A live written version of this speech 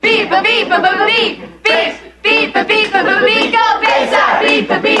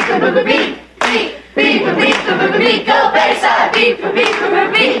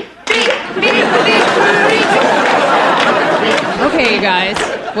Okay, you guys,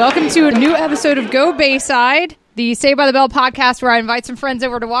 welcome to a new episode of Go Bayside, the Saved by the Bell podcast where I invite some friends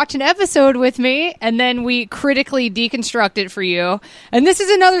over to watch an episode with me, and then we critically deconstruct it for you. And this is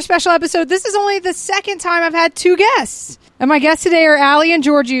another special episode. This is only the second time I've had two guests. And my guests today are Allie and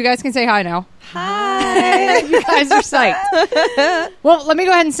Georgie. You guys can say hi now. Hi. You guys are psyched. Well, let me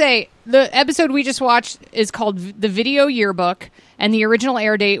go ahead and say, the episode we just watched is called The Video Yearbook, and the original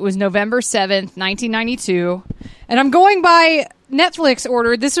air date was November 7th, 1992. And I'm going by Netflix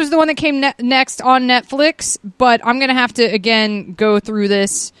order. This was the one that came next on Netflix, but I'm going to have to, again, go through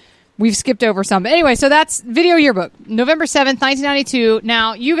this. We've skipped over some. But anyway, so that's Video Yearbook, November 7th, 1992.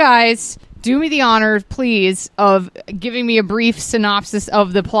 Now, you guys, do me the honor, please, of giving me a brief synopsis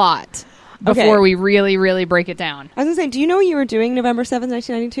of the plot before we really, really break it down. I was going to say, do you know what you were doing November 7th,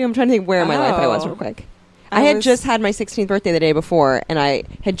 1992? I'm trying to think where in my life I was real quick. I had just had my 16th birthday the day before, and I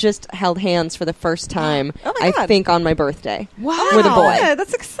had just held hands for the first time, I think, on my birthday. Wow. With a boy. Yeah,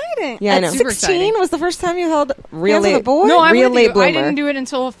 that's exciting. Yeah, I know. At 16 was the first time you held hands with a boy? No, I'm real with late you. bloomer. I didn't do it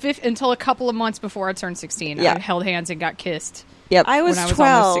until a couple of months before I turned 16. Yeah. I held hands and got kissed. Yep. I was when I was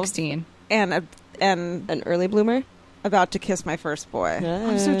 12 almost 16. and An early bloomer? about to kiss my first boy.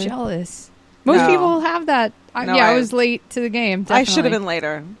 I'm so jealous. Most people have that. I was late to the game. Definitely. I should have been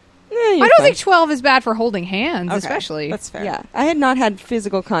later. I don't think 12 is bad for holding hands, Okay, especially. That's fair. Yeah. I had not had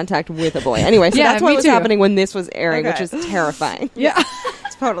physical contact with a boy. Anyway, so Yeah, that's what me was too. happening when this was airing, Okay. which is terrifying. Yeah.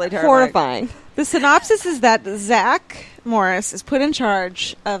 It's totally terrifying. Horrifying. The synopsis is that Zach Morris is put in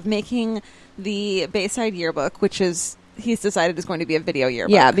charge of making the Bayside Yearbook, which is he's decided is going to be a video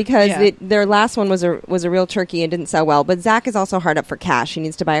yearbook. Yeah, because Yeah. their last one was a real turkey and didn't sell well. But Zach is also hard up for cash. He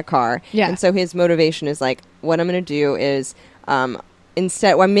needs to buy a car. Yeah. And so his motivation is like, what I'm going to do is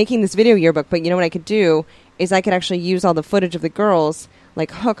instead, I'm making this video yearbook, but you know what I could do is I could actually use all the footage of the girls,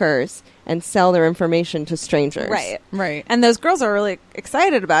 like hookers, and sell their information to strangers. Right. And those girls are really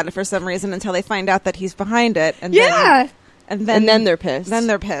excited about it for some reason until they find out that he's behind it. And Yeah. Then, And then they're pissed. Then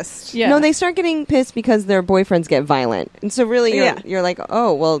they're pissed. Yeah. No, they start getting pissed because their boyfriends get violent. And so really you're like,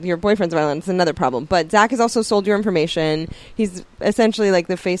 oh, well, your boyfriend's violent. It's another problem. But Zach has also sold your information. He's essentially like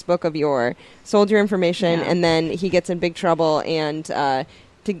the Facebook of sold your information, and then he gets in big trouble. And to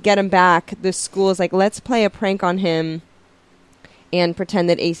get him back, the school is like, let's play a prank on him and pretend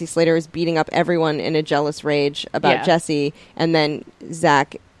that AC Slater is beating up everyone in a jealous rage about Jesse. And then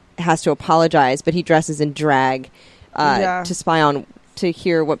Zach has to apologize, but he dresses in drag to spy on, to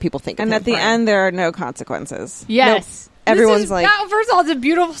hear what people think of And him. at the end, there are no consequences. Yes. Nope. Everyone's like... First of all, it's a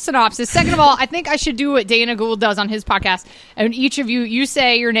beautiful synopsis. Second of all, I think I should do what Dana Gould does on his podcast. And each of you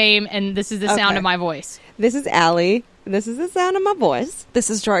say your name, and this is the sound of my voice. This is Allie. This is the sound of my voice. This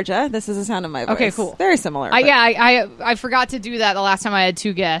is Georgia. This is the sound of my voice. Okay, cool. Very similar. I forgot to do that the last time I had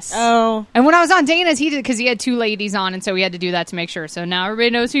two guests. Oh. And when I was on Dana's, he did because he had two ladies on, and so we had to do that to make sure. So now everybody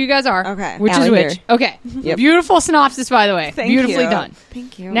knows who you guys are. Okay. Which Allie is which. here. Okay. Yep. Beautiful synopsis, by the way. Thank Beautifully you. done.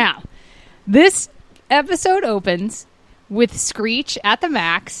 Thank you. Now, this episode opens with Screech at the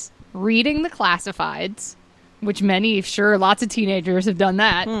Max reading the classifieds, which lots of teenagers have done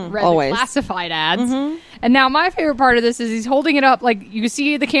that. Read Always. the classified ads. And now my favorite part of this is he's holding it up, like you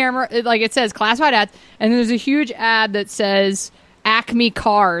see the camera, like it says classified ads, and there's a huge ad that says Acme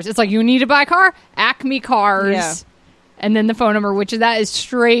Cars. It's like, you need to buy a car? Acme Cars. Yeah. And then the phone number, which that is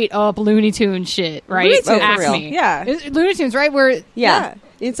straight up Looney Tunes shit, right? Looney Tunes. Oh, for Acme. real. Yeah. It's Looney Tunes, right? Where Yeah.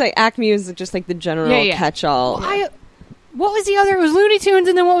 It's like Acme is just like the general catch-all. what was the other? It was Looney Tunes,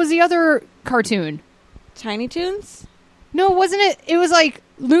 and then what was the other cartoon? Tiny Toons? No, wasn't it? It was like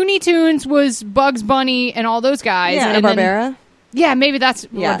Looney Tunes was Bugs Bunny and all those guys. Yeah. and then- Hanna-Barbera? Yeah, maybe that's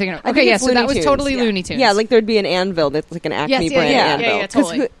what I'm thinking of. I Okay, think yeah, it's so Looney that was Tunes. totally Looney Tunes. Yeah, like there'd be an anvil that's like an Acme Yes, yeah, brand yeah, anvil. yeah,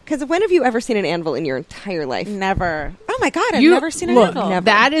 totally. Because when have you ever seen an anvil in your entire life? Never. Oh my God, I've never seen an look, anvil. never.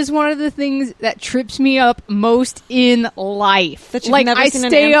 That is one of the things that trips me up most in life. That you've Like, never I seen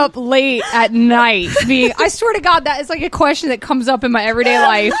an stay anvil? up late at night. I swear to God, that is like a question that comes up in my everyday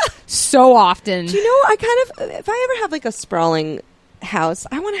life so often. Do you know, I kind of, if I ever have like a sprawling house,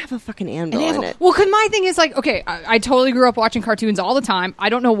 I want to have a fucking anvil in it. Well, because my thing is like, okay, I totally grew up watching cartoons all the time. I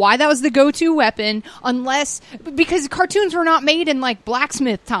don't know why that was the go-to weapon, because cartoons were not made in like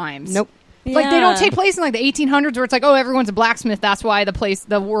blacksmith times. Nope. Like they don't take place in like the 1800s where it's like, oh, everyone's a blacksmith. That's why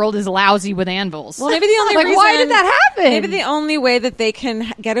the world is lousy with anvils. Well, maybe the only like reason, why did that happen? Maybe the only way that they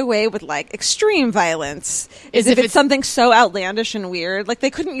can get away with like extreme violence is if it's something so outlandish and weird. Like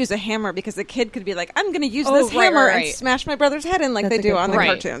they couldn't use a hammer because the kid could be like, I'm going to use this hammer and smash my brother's head in like they do on the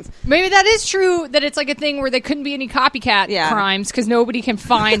cartoons. Maybe that is true. That it's like a thing where there couldn't be any copycat crimes because nobody can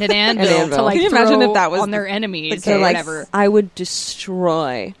find an anvil to like can you throw imagine if that was on their enemies or whatever. I would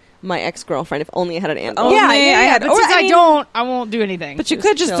destroy my ex-girlfriend if only I had an anvil. Yeah. But since I won't do anything. But you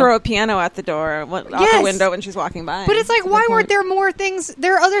could just throw a piano at the door, out the window when she's walking by. But it's like, why weren't there more things?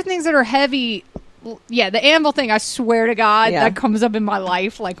 There are other things that are heavy. Yeah, the anvil thing, I swear to God, that comes up in my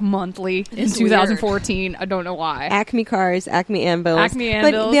life like monthly in 2014. I don't know why. Acme cars, Acme anvils. Acme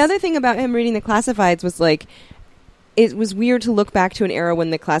anvils. But the other thing about him reading the classifieds was like, it was weird to look back to an era when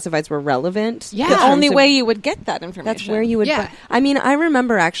the classifieds were relevant. Yeah. The only way you would get that information. That's where you would... I mean, I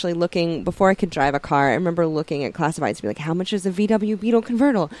remember actually looking, before I could drive a car, I remember looking at classifieds to be like, how much is a VW Beetle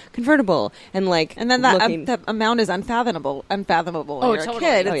convertible? And like... And then that amount is unfathomable when you're a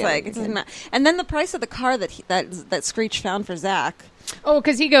kid. It's like... It doesn't matter. And then the price of the car that Screech found for Zach... Oh,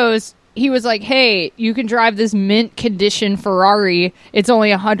 because he was like, hey, you can drive this mint condition Ferrari. It's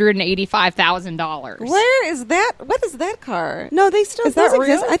only $185,000. Where is that? What is that car? No, they still exist.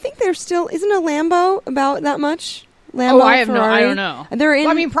 Real? I think they're still... Isn't a Lambo about that much? Lambo, I Ferrari? don't know. They're in...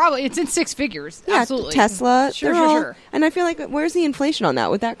 I mean, probably. It's in six figures. Yeah, absolutely. Tesla. Sure. And I feel like, where's the inflation on that?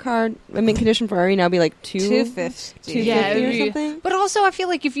 Would that car, mint condition Ferrari, now be like $250 or something? But also, I feel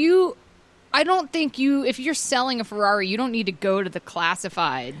like if you're selling a Ferrari, you don't need to go to the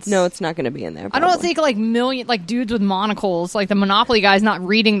classifieds. No, it's not going to be in there. Probably. I don't think like dudes with monocles, like the Monopoly guy's not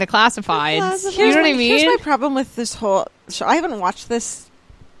reading the classifieds. You know what I mean? Here's my problem with this whole show. I haven't watched this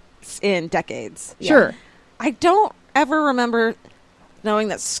in decades. Sure. I don't ever remember knowing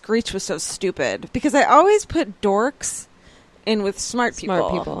that Screech was so stupid because I always put dorks in with smart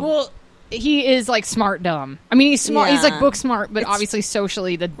people. Well, he is like smart dumb. I mean, he's smart. Yeah. He's like book smart, but obviously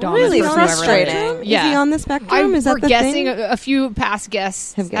socially the dumbest really person frustrating. Ever. Yeah. Is he on the spectrum? Is that the guessing thing? A few past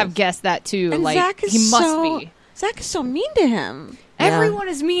guests have guessed that too. And like Zach is he must be. Zach is so mean to him. Everyone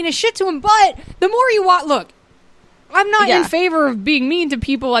is mean as shit to him. But the more you watch, look. I'm not in favor of being mean to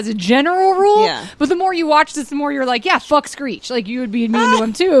people as a general rule, but the more you watch this, the more you're like, yeah, fuck Screech. Like, you would be mean to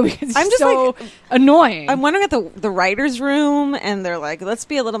him, too, because I'm just so annoying. I'm wondering at the writer's room, and they're like, let's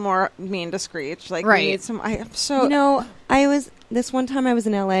be a little more mean to Screech. Like, we need some... I'm so... You know, this one time I was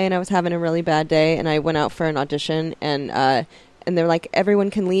in LA, and I was having a really bad day, and I went out for an audition, and they're like, everyone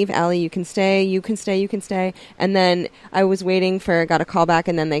can leave. Allie, you can stay. You can stay. You can stay. And then I was waiting got a call back,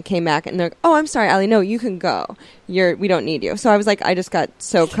 and then they came back, and they're like, oh, I'm sorry, Allie. No, you can go. We don't need you. So I was like, I just got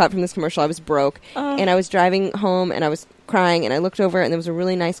so cut from this commercial. I was broke. And I was driving home, and I was crying, and I looked over, and there was a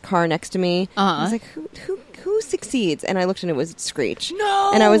really nice car next to me. I was like, who succeeds? And I looked, and it was Screech.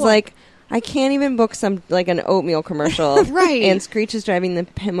 No! And I was like... I can't even book like an oatmeal commercial. Right. And Screech is driving the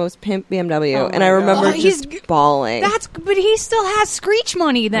most pimp BMW. And I remember just bawling. But he still has Screech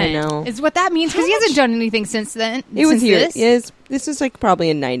money then. I know. Is what that means. Because he hasn't done anything since then. It was here. This was like probably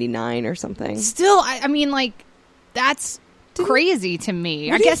in 99 or something. Still, I mean, like, that's crazy to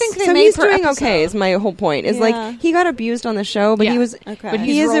me. I guess he's doing okay is my whole point. Is like, he got abused on the show, but he was... Okay. But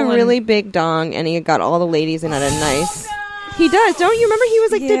he is a really big dong, and he got all the ladies in at a nice... He does. Don't you remember he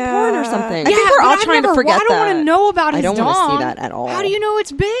was like did porn or something? I think we're all trying to forget that. I don't want to know about his I don't want to see that at all. How do you know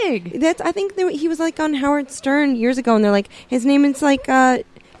it's big? I think he was like on Howard Stern years ago, and they're like, his name is like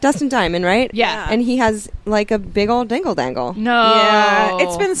Dustin Diamond, right? Yeah. And he has like a big old dingle dangle. No. Yeah.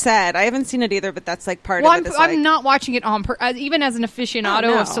 It's been said. I haven't seen it either, but that's like part of it. I'm not watching it on even as an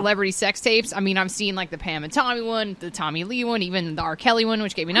aficionado of celebrity sex tapes. I mean, I've seen like the Pam and Tommy one, the Tommy Lee one, even the R. Kelly one,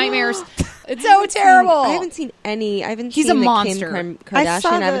 which gave me nightmares. It's so terrible. I haven't seen any. He's a monster. Kim Kardashian.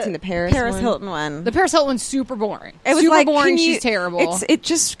 I haven't seen the Paris Hilton one. The Paris Hilton one's super boring. It was super boring. She's terrible. It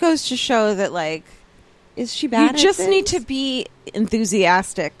just goes to show that like. Is she bad? You just need to be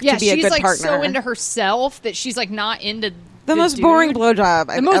enthusiastic to be a good partner. She's like so into herself that she's like not into the most boring blowjob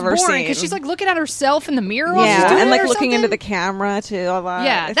I've ever seen. Because she's like looking at herself in the mirror. And like looking into the camera too a lot.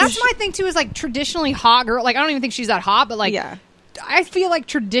 Yeah, that's my thing too. Is like traditionally hot girl. Like I don't even think she's that hot, but like I feel like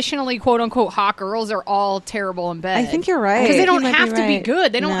traditionally quote unquote hot girls are all terrible in bed. I think you're right because they don't have to be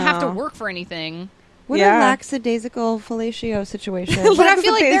good. They don't have to work for anything. What a lackadaisical fellatio situation. But I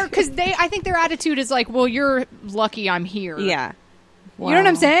feel like I think their attitude is like, well, you're lucky I'm here. Yeah. Wow. You know what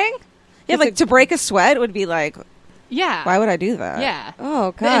I'm saying? Yeah, like to break a sweat would be like, Yeah. Why would I do that? Yeah.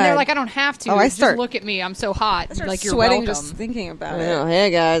 Oh God. And they're like, I don't have to. Oh, I just start- look at me. I'm so hot. I start like you're sweating welcome. just thinking about I it. know.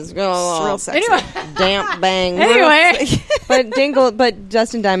 Hey guys, go It's real sexy. Anyway. damp bang. Anyway. but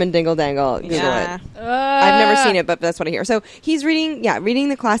Justin Diamond Dingle Dangle. Google Yeah. it. I've never seen it, but that's what I hear. So he's reading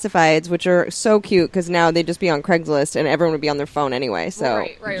the classifieds, which are so cute because now they'd just be on Craigslist and everyone would be on their phone anyway. So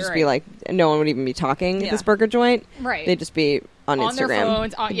it'd just be like no one would even be talking at this burger joint. Right. They'd just be on Instagram, their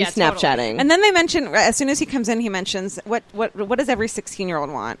phones, be Snapchatting. Totally. And then they mention, as soon as he comes in, he mentions what does every 16-year-old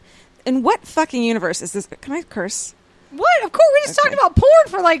want? In what fucking universe is this? Can I curse? What? Of course, we just talked about porn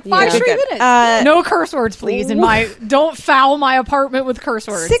for like 5 straight minutes. No curse words, please. Don't foul my apartment with curse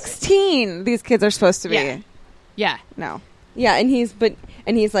words. 16. These kids are supposed to be. Yeah. No. Yeah, and he's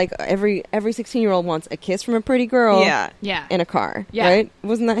like every 16-year-old wants a kiss from a pretty girl. Yeah. In a car. Yeah. Right?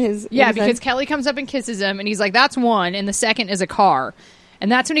 Wasn't that his? Yeah, because Kelly comes up and kisses him, and he's like, "That's one," and the second is a car,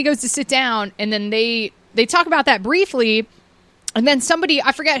 and that's when he goes to sit down, and then they talk about that briefly. And then somebody,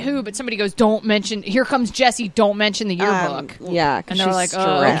 I forget who, but somebody goes, "Don't mention, here comes Jessie, don't mention the yearbook." Yeah. And they're like,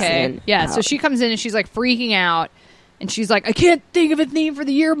 "Oh, okay." Yeah, so she comes in and she's like freaking out. And she's like, "I can't think of a theme for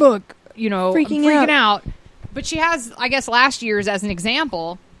the yearbook." Freaking out. But she has, I guess, last year's as an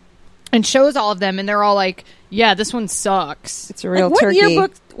example and shows all of them. And they're all like, "Yeah, this one sucks." It's a real what turkey.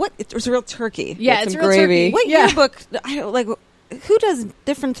 Yearbook? What? It was a real turkey. Yeah, it's a real gravy. turkey. What Yeah. yearbook? I don't like. Who does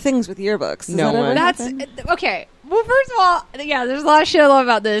different things with yearbooks? Does No that ever one. That's happen? okay. Well, first of all, yeah, there's a lot of shit I love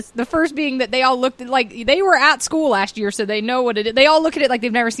about this. The first being that they all looked at, like, they were at school last year, so they know what it is. They all look at it like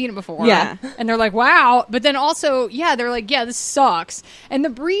they've never seen it before. Yeah. And they're like, wow. But then also, yeah, they're like, yeah, this sucks. And the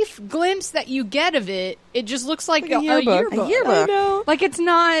brief glimpse that you get of it, it just looks like a yearbook. A yearbook. I know. Like, it's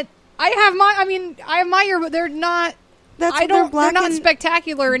not. I have my yearbook. They're not. They're not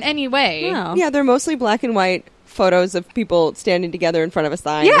spectacular in any way. No. Yeah, they're mostly black and white photos of people standing together in front of a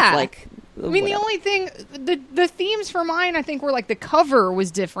sign. Yeah. With, like, I mean, the only thing, the themes for mine, I think, were like the cover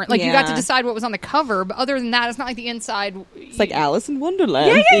was different. Like, you got to decide what was on the cover, but other than that, it's not like the inside. It's like Alice in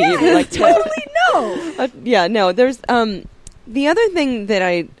Wonderland. Yeah. Like, Totally no. No. There's the other thing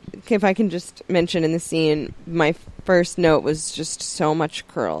that if I can just mention in the scene, my first note was just so much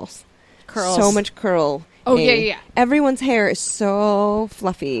curls. So much curl. Oh, yeah. Everyone's hair is so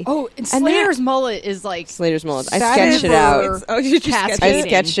fluffy. Oh, and Slater's mullet is like... Slater's mullet. I sketched it out. You just sketched it? I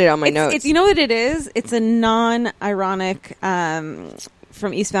sketched it on my notes. It's, you know what it is? It's a non-ironic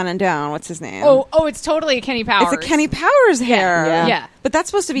from Eastbound and Down. What's his name? Oh, it's totally a Kenny Powers. It's a Kenny Powers hair. Yeah. But that's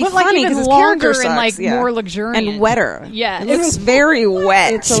supposed to be but funny because like his longer character and like sucks. Yeah. more luxuriant. And wetter. Yeah. It looks very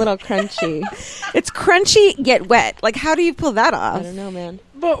wet. It's a little crunchy. It's crunchy yet wet. Like, how do you pull that off? I don't know, man.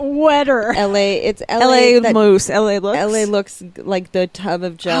 But wetter. It's LA mousse. LA looks. LA looks like the tub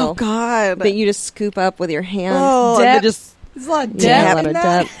of gel. Oh, God. That you just scoop up with your hand. Oh, Depth. just... There's a lot of Yeah, depth a lot in of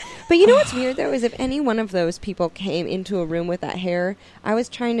that. depth. But you know what's weird, though, is if any one of those people came into a room with that hair, I was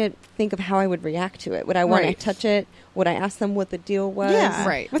trying to think of how I would react to it. Would I want to touch it? Would I ask them what the deal was? Yeah.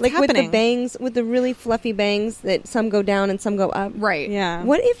 Right. What's like happening? with the bangs, with the really fluffy bangs that some go down and some go up. Right. Yeah.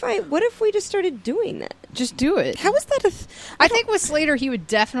 What if we just started doing that? Just do it. How is that I think with Slater, he would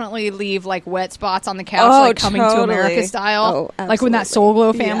definitely leave like wet spots on the couch, Oh, like Coming to totally. America style. Oh, like when that Soul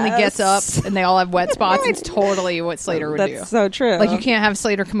Glow family gets up Yes. and they all have wet spots. It's totally what Slater would do. That's so true. Like you can't have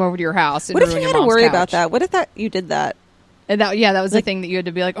Slater come over to your house and What if ruin you your had to mom's worry couch. about that? What if you did that? And that was the thing that you had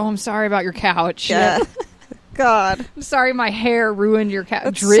to be like, "Oh, I'm sorry about your couch. Yeah. God. I'm sorry my hair ruined your couch,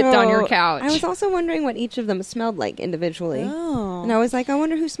 That's dripped on so- your couch." I was also wondering what each of them smelled like individually. Oh. And I was like, I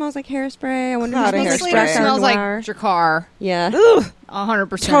wonder who smells like hairspray. I wonder Cloud who of smells like Slater hairspray. Drakkar smells like Noir. Drakkar, Yeah. Ugh.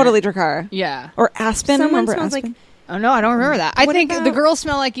 100%. Totally Drakkar. Yeah. Or Aspen. Someone Remember smells Aspen? like Oh no, I don't remember that. I What think about- the girls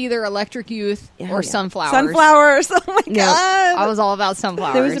smell like either Electric Youth Yeah, or yeah. Sunflowers. Sunflowers. Oh my Yeah. God. I was all about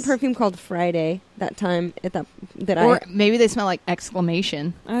sunflowers. there was a perfume called Friday that time Or maybe they smell like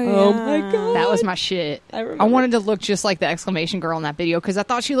exclamation. Oh my God. That was my shit. I remember. I wanted to look just like the exclamation girl in that video because I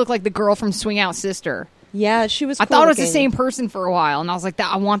thought she looked like the girl from Swing Out Sister. Yeah, she was I cool thought it was the looking. same person for a while, and I was like,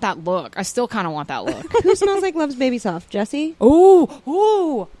 I want that look. I still kind of want that look. Who smells like Love's Baby Soft? Jessie?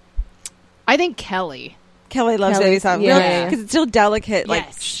 Ooh. I think Kelly. Kelly loves Kelly, baby soft. yeah. Because it's still delicate. Like,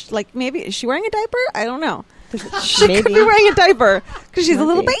 Yes. like maybe is she wearing a diaper? I don't know. She Maybe. could be wearing a diaper because she's a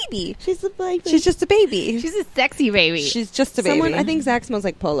little Maybe. baby. She's a baby. She's just a baby. She's a sexy baby. She's just a baby. Someone. I think Zach smells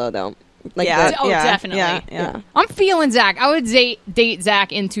like Polo though. Like yeah, the- Oh, yeah, definitely. Yeah. I'm feeling Zach. I would date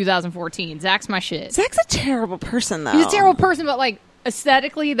Zach in 2014. Zach's my shit. Zach's a terrible person, though. He's a terrible person, but like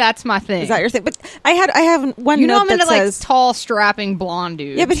aesthetically, that's my thing. Is that your thing? But I have one. You know, note I'm into that says, like tall, strapping blonde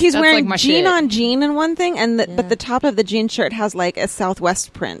dudes. yeah, but he's That's, wearing like, my jean shit. on jean in one thing, and but the top of the jean shirt has like a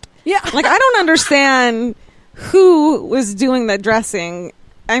Southwest print. Yeah. Like I don't understand who was doing the dressing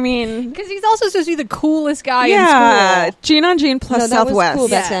I mean, because he's also supposed to be the coolest guy in school. Gene on Gene plus that Southwest. Was cool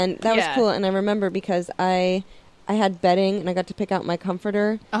back then. That was cool, and I remember because I had bedding and I got to pick out my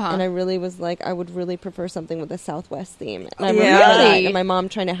comforter, and I really was like, I would really prefer something with a Southwest theme. And I remember that, and my mom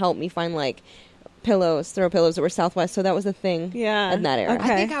trying to help me find like pillows, throw pillows that were Southwest. So that was a thing. In that era.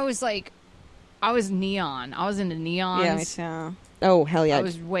 Okay. I think I was neon. I was into neons. Yeah, me too. Oh hell yeah! I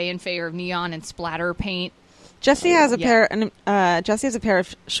was way in favor of neon and splatter paint. Jesse has a pair. Jesse has a pair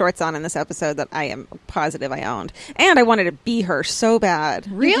of shorts on in this episode that I am positive I owned, and I wanted to be her so bad.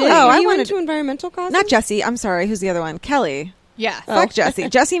 Really? Oh, I wanted to environmental causes. Not Jesse. I'm sorry. Who's the other one? Kelly. Yeah. Fuck Jesse.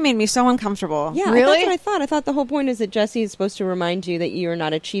 Jesse made me so uncomfortable. Yeah, really? That's what I thought. I thought the whole point is that Jesse is supposed to remind you that you're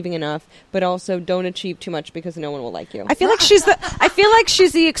not achieving enough, but also don't achieve too much because no one will like you. I feel like she's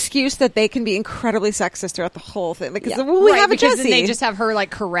the excuse that they can be incredibly sexist throughout the whole thing. Because we have a Jesse. Then they just have her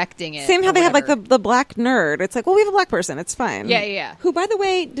like correcting it. Same how they have like the black nerd. It's like, well, we have a black person. It's fine. Yeah. Who, by the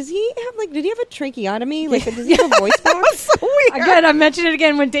way, did he have a tracheotomy? Like, does he have a voice box? So weird. Again, I mentioned it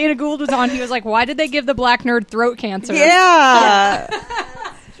again when Dana Gould was on. He was like, "Why did they give the black nerd throat cancer?" Yeah.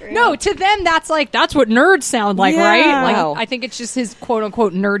 No, to them that's what nerds sound like, right? Like, wow. I think it's just his quote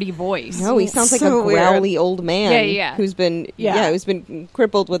unquote nerdy voice. No, he sounds like So a growly old man. Yeah. Who's been who's been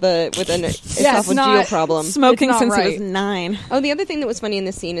crippled with an esophageal not problem. Smoking since right. he was 9. Oh, the other thing that was funny in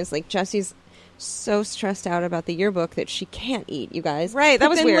this scene is like Jesse's so stressed out about the yearbook that she can't eat, you guys. Right, that but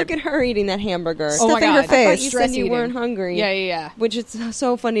was then weird. Look at her eating that hamburger. Oh my Stuffing God. her I thought face. you Stress said you eating. weren't hungry. Yeah. Which it's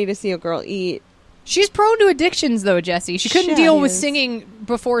so funny to see a girl eat. She's prone to addictions, though, Jessie. She couldn't She deal with is. singing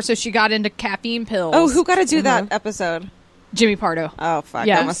before, so she got into caffeine pills. Oh, who got to do that episode? Jimmy Pardo. Oh, fuck.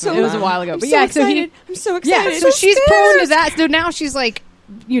 Yeah, that must it was a while ago. I'm But so yeah, excited. I'm so excited. Yeah, so she's scared. prone to that. So now she's like,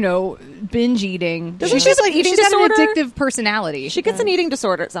 binge eating. Doesn't She's she have just an eating she's got an disorder? addictive personality. She gets an eating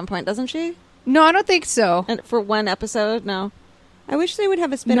disorder at some point, doesn't she? No, I don't think so. And for one episode, no. I wish they would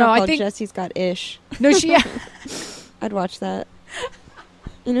have a spin-off No, I called think- Jesse's Got Ish. No, she. I'd watch that.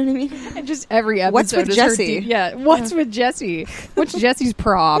 You know what I mean? And just every episode. What's with is her Jessie? What's with Jessie? What's Jessie's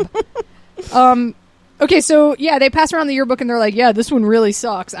prob? Okay, so yeah, they pass around the yearbook and they're like, "Yeah, this one really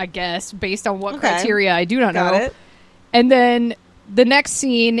sucks." I guess based on what criteria, I do not know. Got it. And then the next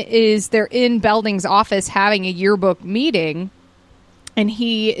scene is they're in Belding's office having a yearbook meeting, and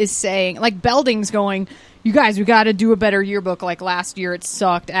he is saying, like, Belding's going, "You guys, we got to do a better yearbook. Like last year, it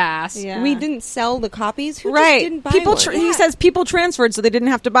sucked ass." Yeah. We didn't sell the copies. Who Right. just didn't buy People. one? He says people transferred so they didn't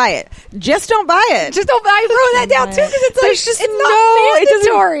have to buy it. Just don't buy it. Just don't. I wrote that down too because it's like There's just it's no. not It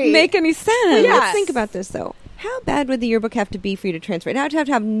mandatory. doesn't make any sense. Yeah. Let's think about this though. How bad would the yearbook have to be for you to transfer it? Now to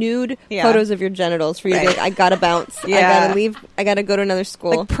have nude Yeah. photos of your genitals for you to be like, I gotta bounce. I Yeah. gotta leave. I gotta go to another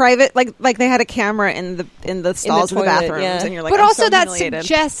school. Like private, like they had a camera in the stalls of the toilet, bathrooms, yeah. and you're like, But I'm also so that humiliated.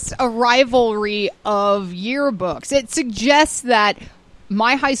 suggests a rivalry of yearbooks. It suggests that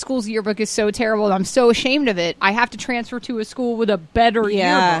my high school's yearbook is so terrible and I'm so ashamed of it, I have to transfer to a school with a better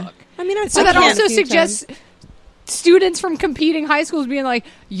Yeah. yearbook. I mean, So that also suggests students from competing high schools being like,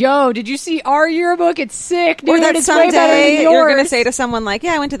 "Yo, did you see our yearbook? It's sick, dude. Or that It's way better someday than you're yours." going to say to someone like,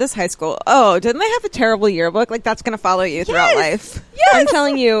 "Yeah, I went to this high school. Oh, didn't they have a terrible yearbook?" Like that's going to follow you throughout life. I'm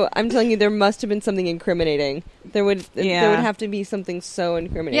telling you, there must have been something incriminating. There would have to be something so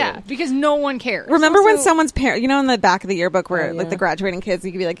incriminating. Yeah, because no one cares. Remember when Also- someone's parent, in the back of the yearbook where Oh, like yeah. the graduating kids,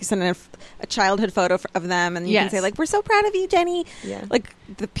 you could be like, you send in a childhood photo of them, and you Yes. can say like, "We're so proud of you, Jenny." Yeah. Like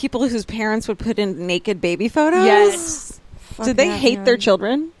the people whose parents would put in naked baby photos. Yes. Fuck Did they that, hate man. their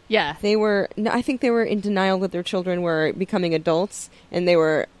children? Yeah. They were. No, I think they were in denial that their children were becoming adults, and they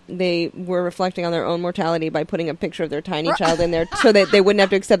were reflecting on their own mortality by putting a picture of their tiny child in there, so that they wouldn't have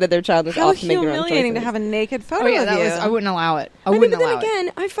to accept that their child was How off to make their own humiliating to choices. have a naked photo Oh yeah, of that you. was. I wouldn't allow it. I I mean, wouldn't but allow then it.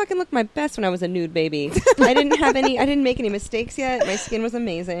 again, I fucking looked my best when I was a nude baby. I didn't make any mistakes yet. My skin was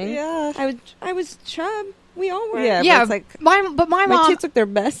amazing. Yeah. I was chub. We all were. Yeah. Yeah, but it's like my My mom. tits look their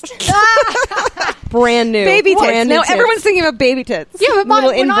best. Brand new. baby tits. Brand new Now tits. everyone's thinking about baby tits. Yeah, but Little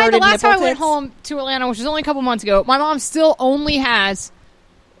the inverted last time I nipple went tits. home to Atlanta, which was only a couple months ago, my mom still only has.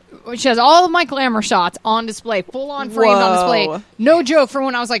 She has all of my glamour shots on display, full on framed on display. Whoa. No joke, from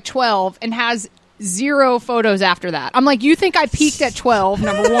when I was like 12, and has 0 photos after that. I'm like, you think I peaked at 12,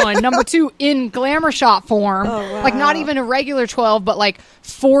 number one. Number two, in glamour shot form. wow. Like, not even a regular 12, but like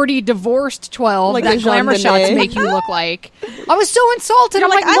 40 divorced 12 Like that a Jean glamour shots Benet. make you look like. I was so insulted. You're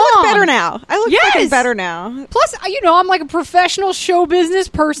I'm like, I look Mom. better now. I look Yes. fucking better now. Plus, I'm like a professional show business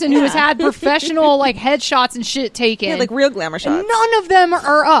person who has had professional like headshots and shit taken. Yeah, like real glamour shots. And none of them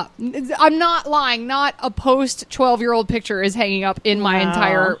are up. I'm not lying. Not a post 12-year-old picture is hanging up in my Wow.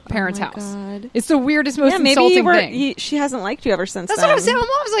 entire parents' my house. God. It's the weirdest, most insulting thing. She hasn't liked you ever since. That's what I was saying. My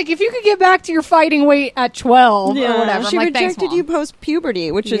mom was like, if you could get back to your fighting weight at 12 or whatever. She rejected you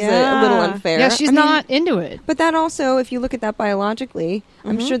post-puberty, which is a little unfair. Yeah, she's not into it. But that also, if you look at that biologically,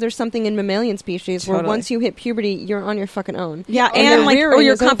 I'm sure there's something in mammalian species where once you hit puberty, you're on your fucking own. Yeah, and like, or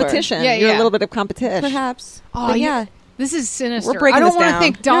your competition. Yeah, you're a little bit of competition. Perhaps. Oh, but yeah. This is sinister. We're breaking I don't want to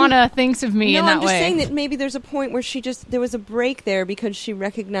think Donna thinks of me in that way. I'm just saying that maybe there's a point where there was a break there because she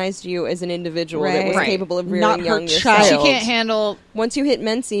recognized you as an individual that was capable of rearing young yourself. She can't handle... Once you hit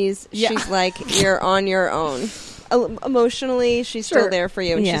menses, she's like, you're on your own. Emotionally, she's still there for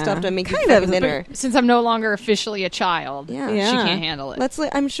you, and she still have to make you fucking dinner. Since I'm no longer officially a child, she can't handle it.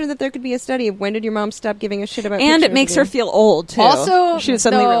 I'm sure that there could be a study of when did your mom stop giving a shit about and it makes her feel old too. Also, she would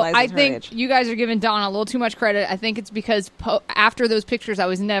suddenly realize I think you guys are giving Donna a little too much credit. I think it's because after those pictures, I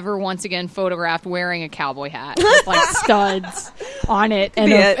was never once again photographed wearing a cowboy hat with like studs on it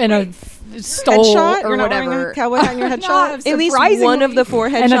and a stole headshot? or whatever. A cowboy hat in your headshot. At least one of the 4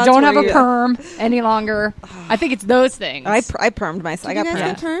 headshots. And I don't have a perm any longer. I think it's those things. I permed myself. I got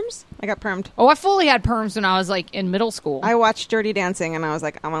perms. I got permed. Oh, I fully had perms when I was like in middle school. I watched Dirty Dancing and I was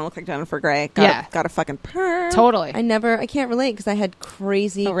like, I want to look like Jennifer Grey. Got a fucking perm. Totally. I can't relate because I had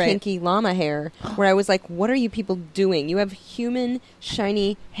crazy kinky llama hair where I was like, what are you people doing? You have human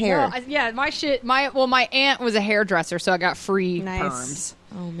shiny hair. Well, my aunt was a hairdresser, so I got free perms.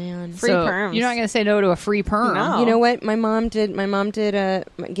 Oh man, free perms. You're not going to say no to a free perm. No. You know what? My mom did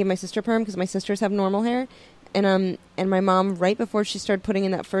gave my sister perm because my sisters have normal hair. And my mom, right before she started putting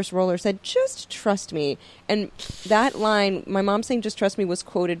in that first roller, said, "Just trust me." And that line, my mom saying "just trust me," was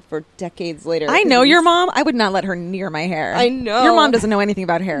quoted for decades later. I know your mom. I would not let her near my hair. I know your mom doesn't know anything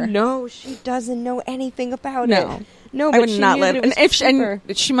about hair. No, she doesn't know anything about it. No, I would not let.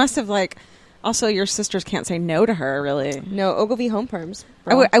 And she must have like. Also, your sisters can't say no to her, really. No, Ogilvy home perms.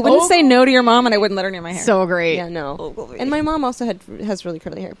 I wouldn't say no to your mom, and I wouldn't let her near my hair. So great. Yeah, no. Ogilvy. And my mom also has really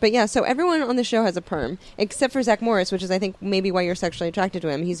curly hair. But yeah, so everyone on the show has a perm, except for Zach Morris, which is, I think, maybe why you're sexually attracted to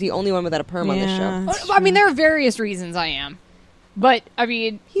him. He's the only one without a perm on this show. I mean, there are various reasons I am. But, I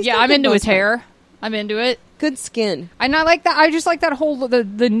mean, I'm into his hair. I'm into it. Good skin. And I like that. I just like that whole...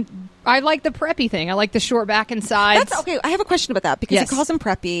 I like the preppy thing. I like the short back and sides. That's okay. I have a question about that, because he calls him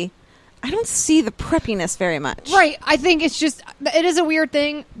preppy. I don't see the preppiness very much. Right. I think it's just... It is a weird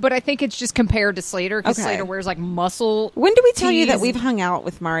thing, but I think it's just compared to Slater, because Slater wears, like, muscle When did we tell you that we've hung out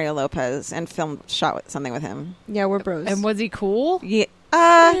with Mario Lopez and shot something with him? Yeah, we're bros. And was he cool? Yeah.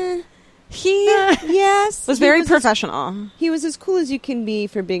 Yes. Was very professional. He was as cool as you can be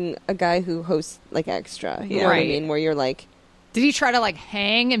for being a guy who hosts, like, Extra. You know what I mean? Where you're, like... Did he try to, like,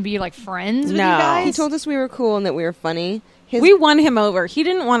 hang and be, like, friends with you guys? He told us we were cool and that we were funny. We won him over. He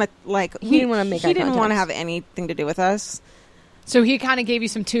didn't want to He didn't want to make. He didn't want to have anything to do with us. So he kind of gave you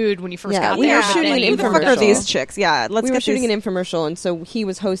some tood when you first got there. We were shooting an infomercial. Who the fuck are these chicks? Yeah, we were shooting an infomercial, and so he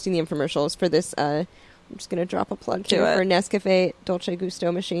was hosting the infomercials for this. I'm just going to drop a plug here for Nescafe Dolce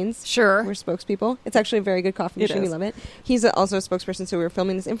Gusto machines. Sure, we're spokespeople. It's actually a very good coffee machine. We love it. He's also a spokesperson, so we were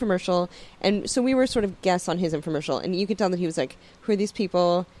filming this infomercial, and so we were sort of guests on his infomercial, and you could tell that he was like, "Who are these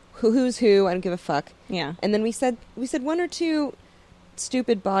people? Who's who? I don't give a fuck." Yeah, and then we said one or two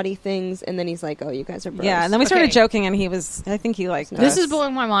stupid body things, and then he's like, "Oh, you guys are bros." Yeah, and then we started joking, and I think he liked this. Is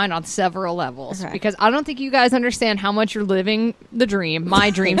blowing my mind on several levels, because I don't think you guys understand how much you're living the dream, my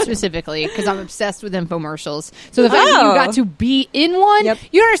dream specifically, because I'm obsessed with infomercials. So the fact that you got to be in one,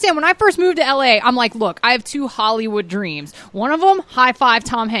 you understand. When I first moved to LA, I'm like, look, I have 2 Hollywood dreams. One of them, high five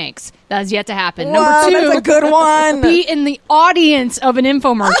Tom Hanks. That has yet to happen. Whoa, Number 2, that's a good one. Be in the audience of an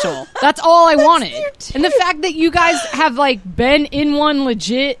infomercial. That's all I wanted. And the fact that you guys have like been in one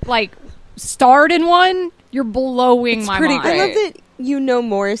legit, like starred in one, you're blowing my mind. I love that you know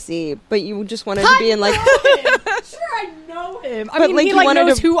Morrissey, but you just wanted to be in like. Sure, I know him. I mean, he like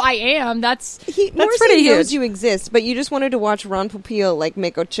knows who I am. That's Morrissey pretty knows huge. You exist, but you just wanted to watch Ron Popeil like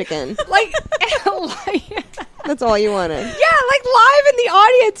make a chicken. like That's all you wanted. Yeah, like live in the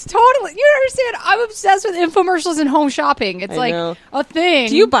audience, totally. You understand? I'm obsessed with infomercials and home shopping. It's like a thing.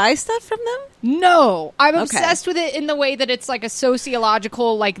 Do you buy stuff from them? No, I'm obsessed with it in the way that it's like a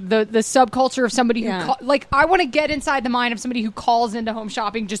sociological, like the subculture of somebody who, like, I want to get inside the mind of somebody who calls into home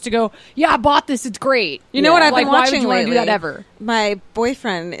shopping just to go, yeah, I bought this, it's great. You know what I've been watching why would you lately? want to do that ever? My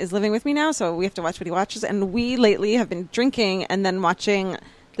boyfriend is living with me now, so we have to watch what he watches, and we lately have been drinking and then watching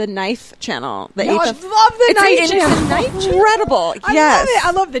the Knife channel. I love the Knife channel. Incredible. Yes.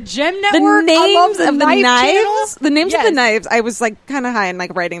 I love the Gem Network. The names I love the of the Knife knives. channel. The names of the knives. I was like kind of high and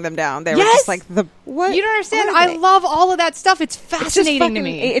like writing them down. They were just like the what? You don't understand. I love all of that stuff. It's fascinating to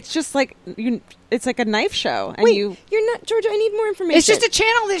me. It's just like it's like a knife show. And Wait, you're not Georgia. I need more information. It's just a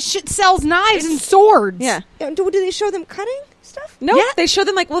channel that sells knives and swords. Yeah. Do they show them cutting stuff? No, Yeah. they show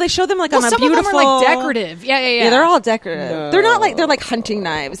them like on a some beautiful. of them are like decorative. Yeah. They're all decorative. No. They're not like they're like hunting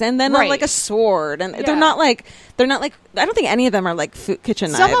knives, and then like a sword, and they're not like I don't think any of them are like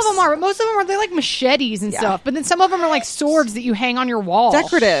kitchen knives. Some of them are, but most of them are. They're like machetes and stuff. But then some of them are like swords that you hang on your wall.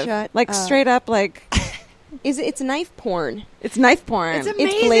 Decorative, Shut like up. straight up like. It's knife porn. It's knife porn. It's amazing.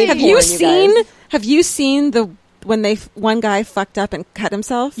 It's blade Have porn, you seen? guys. Have you seen when one guy fucked up and cut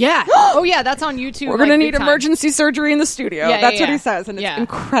himself? Yeah. Oh yeah, that's on YouTube. We're gonna like, need big time. emergency surgery in the studio. Yeah, That's yeah, what he yeah. says, and it's Yeah.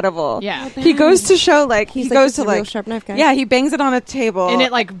 incredible. Yeah. He goes to show like he He's goes like to a real like sharp knife guy. Yeah, he bangs it on a table, And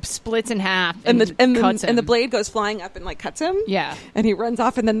it like splits in half and cuts him. the blade goes flying up and like cuts him. Yeah. and he runs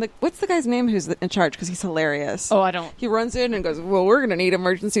off, and then what's the guy's name who's in charge? Because he's hilarious. Oh, I don't. He runs in and goes, "Well, we're gonna need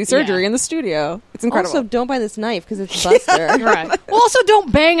emergency surgery Yeah. in the studio." It's incredible. Also, don't buy this knife because it's Buster. Right. Well, also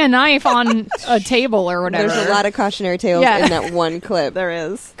don't bang a knife on a table or whatever. There's a lot of cautionary tales Yeah. in that one clip. there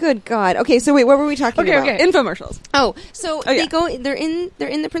is Good God. Okay, so wait, what were we talking about? Okay. infomercials. Oh, so Oh, yeah. they go. They're in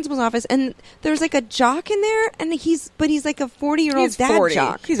the principal's office, and there's like a jock in there, and he's like a 40-year-old He's dad 40.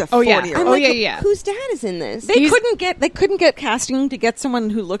 jock. He's a Oh, yeah. 40-year-old. I'm Oh, like, yeah. Whose dad is in this? They couldn't get casting to get someone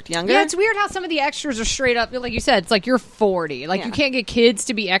who looked younger. Yeah, it's weird how some of the extras are straight up, like you said, it's like you're 40. Like Yeah. you can't get kids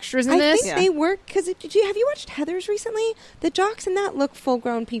to be extras in I this. think they work because have you watched Heathers recently? The jocks in that look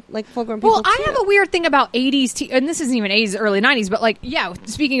full-grown people, like full-grown people. Well, I too. have a weird thing about 80s, and this isn't even 80s, early 90s, but like, yeah,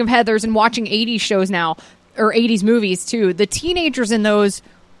 speaking of Heathers and watching 80s shows now, or 80s movies too, the teenagers in those,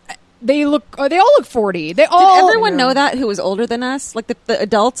 they all look 40. They all. Did everyone know that who was older than us? Like the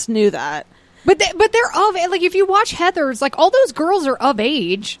adults knew that. But they're of, like, if you watch Heathers, like, all those girls are of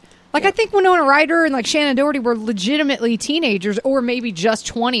age. Like, I think Winona Ryder and, like, Shannon Doherty were legitimately teenagers, or maybe just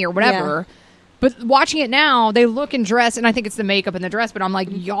 20 or whatever. Yeah. But watching it now, they look and dress, and I think it's the makeup and the dress, but I'm like,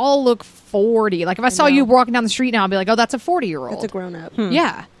 y'all look 40. Like, if I saw you walking down the street now, I'd be like, oh, that's a 40-year-old. That's a grown-up.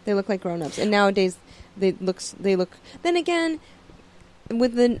 Yeah. They look like grown-ups, and nowadays they look. Then again,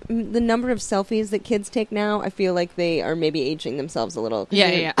 with the number of selfies that kids take now, I feel like they are maybe aging themselves a little. 'Cause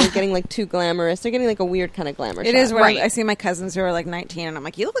Yeah. They're getting like too glamorous. They're getting like a weird kind of glamour. It shot. is Right. I see my cousins who are like 19, and I'm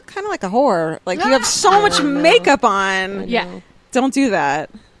like, you look kind of like a whore. Like you have so much makeup on. Yeah. Don't do that.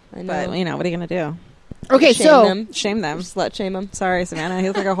 I know. But what are you gonna do? Okay, Shame so them. Shame them. Just slut shame them. Sorry, Savannah. He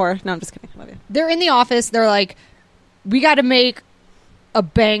looks like a whore. No, I'm just kidding. Love you. they're in the office. They're like, we got to make a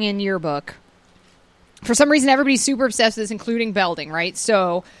banging yearbook. For some reason, everybody's super obsessed with this, including Belding, right?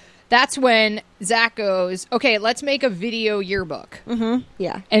 So that's when Zach goes, okay, let's make a video yearbook.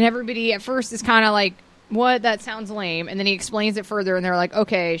 Yeah. And everybody at first is kind of like, what? That sounds lame. And then he explains it further, and they're like,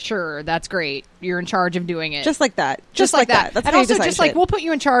 okay, sure, that's great. You're in charge of doing it. Just like that. Just like that. That's and how you also decide just like, shit. we'll put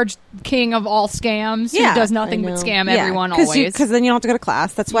you in charge, king of all scams, Yeah, who does nothing I but know. scam everyone always. Because then you don't have to go to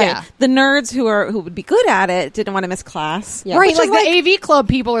class. That's why Yeah. the nerds who would be good at it didn't want to miss class. Yeah. Right, Which like is the AV club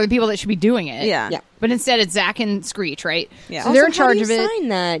people are the people that should be doing it. Yeah. Yeah. But instead, it's Zach and Screech, right? Yeah. So Also, they're in how charge do of you it. sign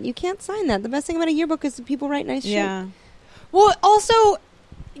that? You can't sign that. The best thing about a yearbook is that people write nice Yeah. Well, also,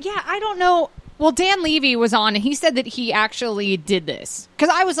 yeah, I don't know. Well, Dan Levy was on, and he said that he actually did this.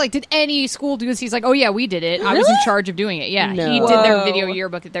 Because I was like, did any school do this? He's like, oh, yeah, we did it. I was in charge of doing it. Yeah, No. he did their Whoa. video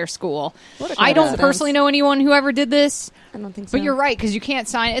yearbook at their school. What a I don't coincidence. personally know anyone who ever did this. I don't think so. But you're right, because you can't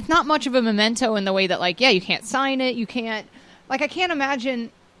sign it. It's not much of a memento in the way that, like, yeah, you can't sign it. You can't, like, I can't imagine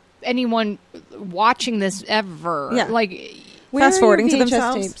anyone watching this ever. Yeah. Like, Where Fast are forwarding your to VHS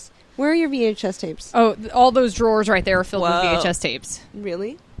themselves? tapes? Where are your VHS tapes? oh, all those drawers right there are filled with Whoa. VHS tapes.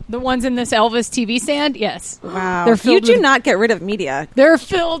 Really? The ones in this Elvis TV stand? Yes. Wow. They're You filled do with- not get rid of media. They're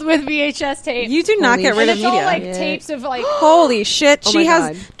filled with VHS tapes. You do not Holy get rid and of it's all media. like Yeah. tapes of like, Holy shit. Oh She my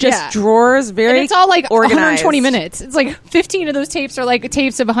has God. just Yeah. drawers very and it's all like organized. 120 minutes. It's like 15 of those tapes are like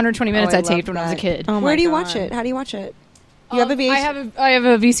tapes of 120 minutes I I taped love when I was a that. kid. Oh my Where do you God. watch it? How do you watch it? You have a VHS? I have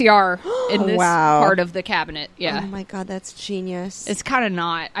a VCR in this Wow. part of the cabinet. Yeah. Oh my God, that's genius. It's kind of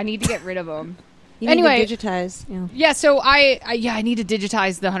not. I need to get rid of them. you anyway. need to digitize. Yeah, so I need to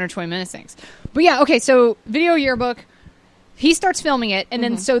digitize the 120 minutes things. But yeah, okay, so video yearbook. He starts filming it, and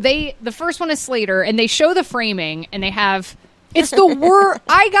then so the first one is Slater, and they show the framing, and they have. It's the worst.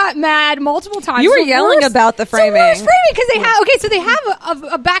 I got mad multiple times. You were It's the yelling worst- about the it's worst framing. framing because they have. Okay, so they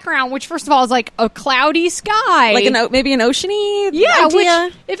have a background, which first of all is like a cloudy sky, Like maybe an oceany yeah. idea.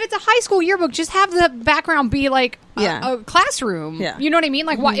 Which if it's a high school yearbook, just have the background be like a classroom. Yeah. You know what I mean?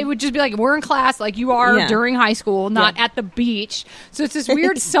 Like, it would just be like, we're in class like you are during high school, not at the beach. So it's this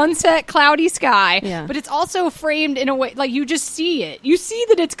weird sunset, cloudy sky, but it's also framed in a way, like you just see it. You see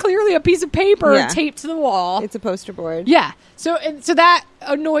that it's clearly a piece of paper taped to the wall. It's a poster board. Yeah. So that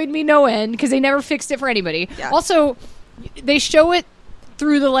annoyed me no end because they never fixed it for anybody. Yeah. Also, they show it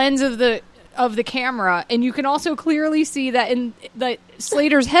through the lens of the camera, and you can also clearly see that that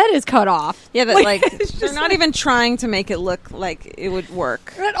Slater's head is cut off. Yeah, that like they're not even trying to make it look like it would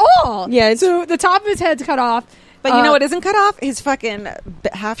work at all. Yeah, so the top of his head's cut off. But you know what isn't cut off? His fucking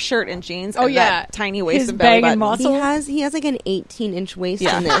half shirt and jeans. Oh, and that tiny waist his and belly button. muscle. He has like an 18-inch waist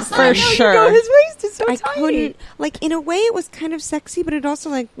in this. For sure. His waist is so tiny. I couldn't, like, in a way it was kind of sexy, but it also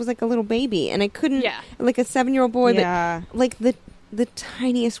like was like a little baby, and I couldn't, like a 7-year-old boy, but like the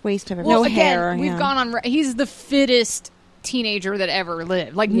tiniest waist I've ever. Well, no again, hair. We've gone on. He's the fittest teenager that ever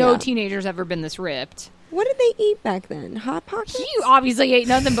lived. Like no teenager's ever been this ripped. What did they eat back then? Hot Pockets? He obviously ate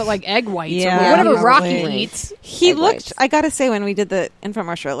nothing but like egg whites or Yeah, whatever Rocky probably. eats. He Egg looked. whites. I gotta say, when we did the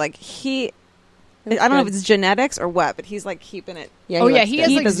infomercial, like he. I don't know if it's genetics or what, but he's like keeping it. Yeah, He looks has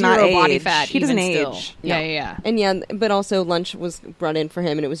good. like does zero not body age. fat. He doesn't even age. Still. Yeah. And but also lunch was brought in for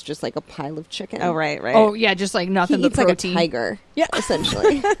him, and it was just like a pile of chicken. Oh right. Oh yeah, just like nothing He but eats like protein. a tiger. Yeah.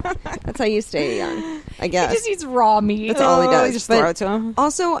 Essentially. That's how you stay young, I guess. He just eats raw meat. That's all he does. Just But throw it to him.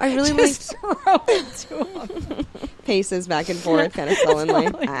 Also, I really liked throw it to him. paces back and forth, kind of sullenly.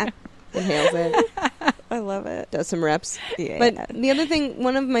 Inhales it. I love it. Does some reps. Yeah. But the other thing,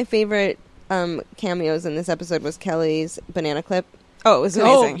 one of my favorite cameos in this episode was Kelly's banana clip. Oh, it was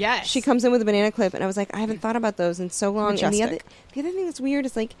amazing. Oh yes, She comes in with a banana clip, and I was like, I haven't thought about those in so long. Majestic. And the other thing that's weird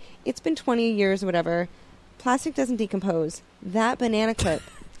is like, it's been 20 years or whatever. Plastic doesn't decompose. That banana clip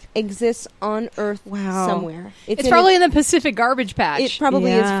exists on Earth somewhere. It's probably in the Pacific garbage patch. It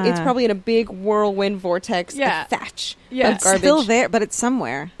probably is. It's probably in a big whirlwind vortex. Yeah. A thatch. Yeah. Of It's garbage. still there, but it's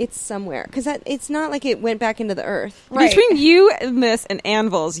somewhere. It's somewhere because it's not like it went back into the Earth. Right. Between you and this and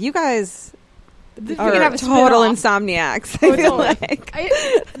anvils, you guys We are can have a total spin-off. insomniacs. I feel Totally. like.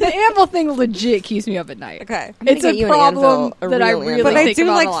 The anvil thing legit keeps me up at night. Okay. I'm gonna It's get a you an problem anvil, a that I real really anvil. But I think do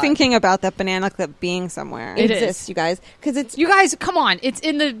about a like lot. thinking about that banana clip being somewhere. It exists, is. you guys, because it's You guys, come on! It's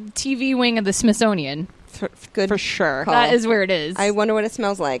in the TV wing of the Smithsonian. good for sure. call. That is where it is. I wonder what it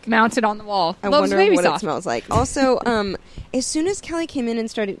smells like. Mounted on the wall. I Loves wonder baby what soft. it smells like. Also, as soon as Kelly came in and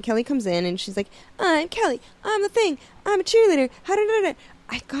started, Kelly comes in and she's like, "I'm Kelly. I'm the thing. I'm a cheerleader."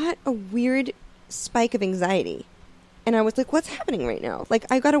 I got a weird spike of anxiety, and I was like, "What's happening right now?" Like,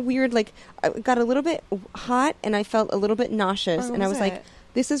 I got a weird, like, I got a little bit hot, and I felt a little bit nauseous, and I was like,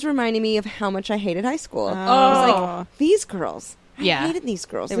 "This is reminding me of how much I hated high school." I was like, "These girls, I hated these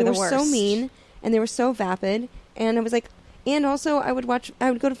girls. They They were were the so worst. mean, and they were so vapid." And I was like, and also I would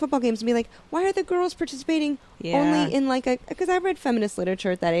go to football games and be like, why are the girls participating only in like because I read feminist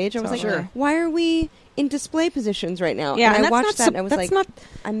literature at that age. I was like, Sure. why are we in display positions right now? Yeah, and I that's watched not that and I was like,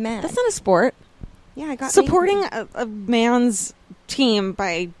 I'm mad. That's not a sport. Yeah, I got Supporting a man's team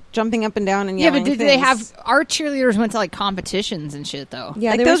by jumping up and down and yelling But did they things. have our cheerleaders went to like competitions and shit though?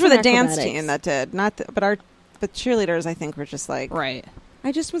 Yeah, Like they those were some the dance acrobatics. team that did, but cheerleaders I think were just like Right.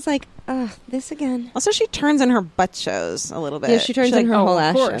 I just was like, this again. Also, she turns in her butt shows a little bit. Yeah, she turns in like, her whole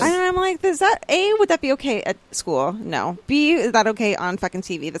ass shows. I'm like, is that would that be okay at school? No. B, is that okay on fucking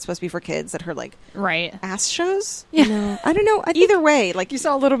TV? That's supposed to be for kids. That her like Right. ass shows. Yeah. No, I don't know. I think Either way, like You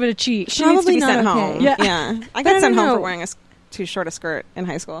saw a little bit of cheek. she needs to probably be not sent okay. home. Yeah. I But got I sent don't home for know. wearing too short a skirt in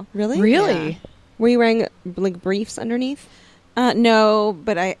high school. really, Really? Were you wearing like briefs underneath? No,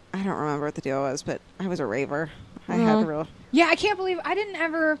 but I don't remember what the deal was. But I was a raver. I had a real. Yeah, I can't believe I didn't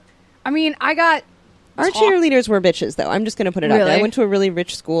ever. I mean, I got Our cheerleaders were bitches, though. I'm just going to put it out there. Really? I went to a really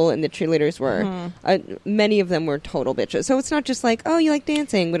rich school, and the cheerleaders were many of them were total bitches. So it's not just like, oh, you like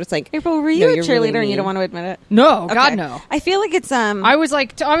dancing, but it's like, April, were you no, a you're cheerleader really and you mean. don't want to admit it? no, Okay. God no. I feel like it's I was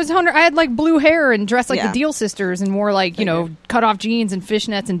like, I had like blue hair and dressed like Yeah. the Deal Sisters and wore like cut off jeans and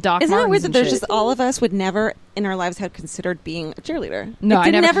fishnets and Doc Isn't it Martens weird that and there's shit. just all of us would never in our lives have considered being a cheerleader? No, It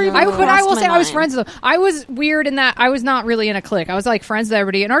I did never. even But I crossed will my say I was mind. friends with them. I was weird in that I was not really in a clique. I was like friends with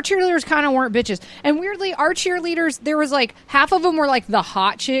everybody, and our cheerleaders kind of weren't bitches. And weirdly, our cheerleaders, there was like half of them were like the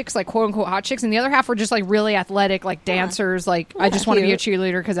hot chicks, like quote unquote hot chicks, and the other half were just like really athletic, like dancers. Like I just want to be a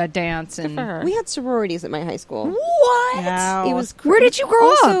cheerleader because I dance. And for her. We had sororities at my high school. what? Wow. It was Where did you grow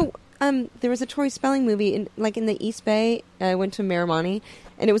also, there was a Tori Spelling movie in the East Bay. I went to Marimani,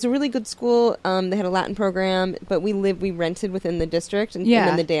 and it was a really good school. They had a Latin program, but we rented within the district. And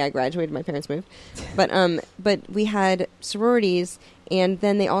then the day I graduated, my parents moved. But we had sororities, and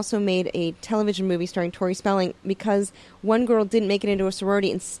then they also made a television movie starring Tori Spelling because one girl didn't make it into a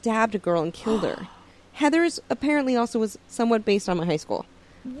sorority and stabbed a girl and killed her. Heather's apparently also was somewhat based on my high school.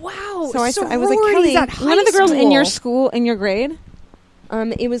 Wow. So I was like, Kelly, one of the girls in your school, in your grade?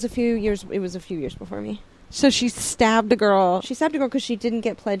 It was a few years before me. So she stabbed a girl. She stabbed a girl because she didn't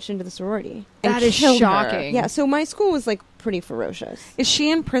get pledged into the sorority. That is shocking. Yeah, so my school was like pretty ferocious. Is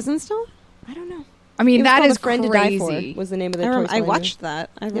she in prison still? I don't know. I mean, that is Friend crazy. to Die For was the name of the I watched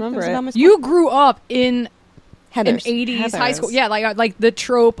that. I remember it. You grew up in Heather's. an 80s high school. Yeah, like the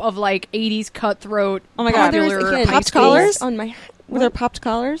trope of like 80s cutthroat. Oh my God. Popular popped collars? On my Were there popped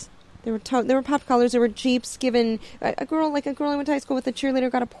collars? There were popped collars. There were Jeeps given. A girl I went to high school with, a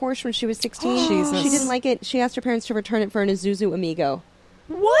cheerleader, got a Porsche when she was 16. Jesus. She didn't like it. She asked her parents to return it for an Isuzu Amigo.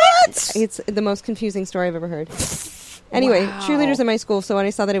 What? It's the most confusing story I've ever heard. Anyway, cheerleaders in my school. So when I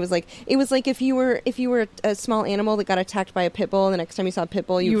saw that, it was like if you were a small animal that got attacked by a pit bull, and the next time you saw a pit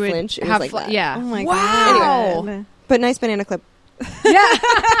bull, you would flinch. It was like that. Yeah. Oh my God. Anyway. But nice banana clip. Yeah.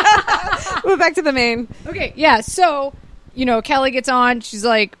 Move back to the main. Okay. Yeah. So, Kelly gets on. She's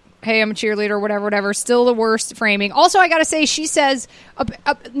like, hey, I'm a cheerleader, whatever. Still the worst framing. Also, I got to say, she says,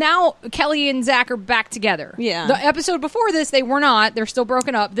 now Kelly and Zach are back together. Yeah. The episode before this, they were not. They're still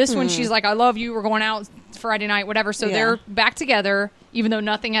broken up. This one, she's like, I love you. We're going out Friday night, whatever. So they're back together, even though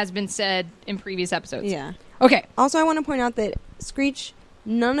nothing has been said in previous episodes. Yeah. Okay. Also, I want to point out that Screech,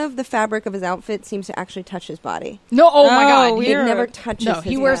 none of the fabric of his outfit seems to actually touch his body. No, oh my God. It never touches his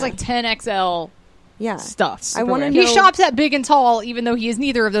he wears like 10XL stuff. I want to know. He shops at Big and Tall, even though he is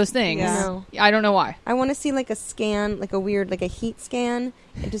neither of those things. Yeah. I don't know why. I want to see like a scan, like a weird, like a heat scan,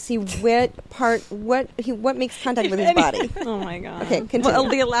 to see what makes contact with his body. Oh my God. Okay, continue. Well,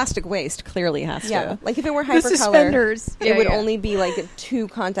 the elastic waist clearly has to. Like if it were The hypercolor, suspenders. it would only be like 2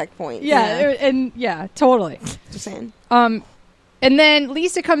 contact points. Totally. Just saying. And then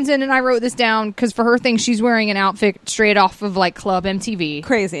Lisa comes in, and I wrote this down because for her thing, she's wearing an outfit straight off of like Club MTV.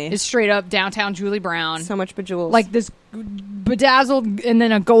 Crazy. It's straight up downtown Julie Brown. So much bejeweled. Like this bedazzled, and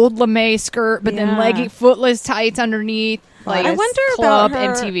then a gold lame skirt, but then leggy, footless tights underneath. Like I wonder Club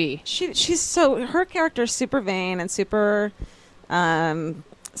about her, MTV. She's so, her character's super vain and super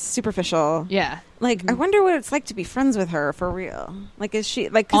superficial. Yeah. Like, I wonder what it's like to be friends with her for real. Like, is she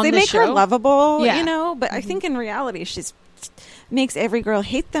like, because they make show? her lovable, Yeah. But I think in reality, she's makes every girl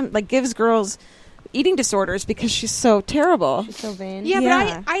hate them. Like, gives girls eating disorders because she's so terrible. She's so vain. Yeah,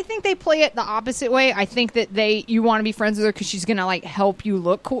 but I think they play it the opposite way. I think that you want to be friends with her because she's gonna like help you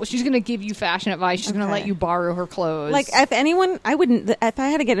look cool. She's gonna give you fashion advice. She's gonna let you borrow her clothes. Like, if anyone, I wouldn't. If I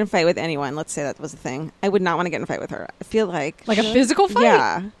had to get in a fight with anyone, let's say that was a thing, I would not want to get in a fight with her. I feel like a physical fight.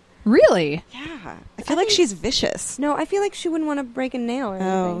 Yeah. Really? Yeah. I feel like she's vicious. No, I feel like she wouldn't want to break a nail or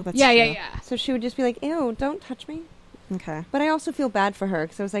anything. Oh, that's yeah, true. yeah. So she would just be like, ew, don't touch me. Okay. But I also feel bad for her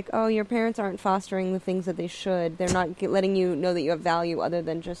because I was like, oh, your parents aren't fostering the things that they should. They're not letting you know that you have value other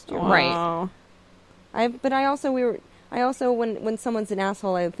than just your Right. I also when someone's an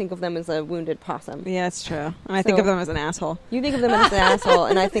asshole, I think of them as a wounded possum. Yeah, it's true. And I think of them as an asshole. You think of them as an asshole,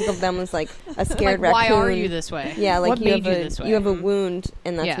 and I think of them as like a scared like, raccoon. why are you this way? Yeah, like what made you this way? You have a wound,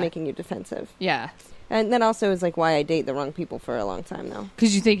 and that's making you defensive. Yeah. And that also is like why I date the wrong people for a long time now.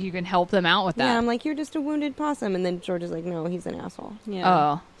 Because you think you can help them out with that. Yeah, I'm like, you're just a wounded possum, and then George is like, no, he's an asshole. Yeah.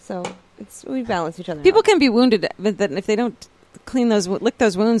 Oh. So we balance each other. People out. can be wounded, but then if they don't lick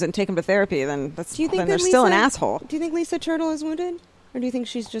those wounds and take them to therapy, then they're still an asshole. Do you think Lisa Turtle is wounded, or do you think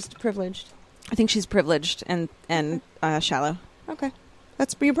she's just privileged? I think she's privileged and shallow. Okay,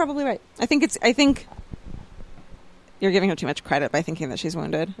 you're probably right. I think you're giving her too much credit by thinking that she's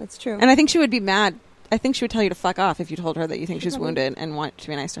wounded. That's true. And I think she would be mad. I think she would tell you to fuck off if you told her that you think she's wounded and want to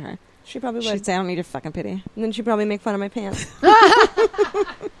be nice to her. She probably would. She'd say, I don't need your fucking pity. And then she'd probably make fun of my pants.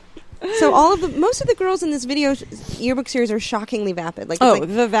 So most of the girls in this video yearbook series are shockingly vapid. Like,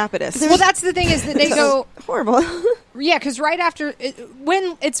 the vapidest. Well, that's the thing is that they go horrible. Yeah, because right after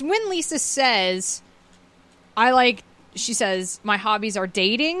when Lisa says, she says my hobbies are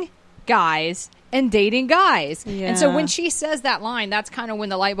dating guys and dating guys. Yeah. And so when she says that line, that's kind of when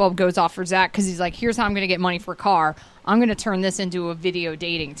the light bulb goes off for Zach because he's like, here's how I'm going to get money for a car. I'm going to turn this into a video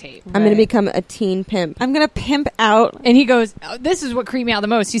dating tape. I'm going to become a teen pimp. I'm going to pimp out. And he goes, this is what creeped me out the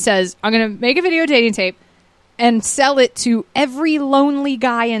most. He says, I'm going to make a video dating tape and sell it to every lonely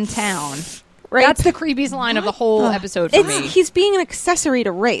guy in town. Right. That's the creepiest line of the whole episode for me. He's being an accessory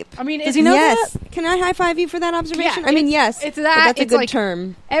to rape. I mean, does he know that? Can I high five you for that observation? Yeah, I mean, yes. It's that. That's a good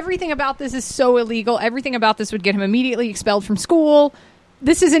term. Everything about this is so illegal. Everything about this would get him immediately expelled from school.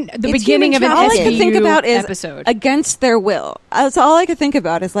 this isn't the beginning of an all I can think about is episode. Against their will. That's all I could think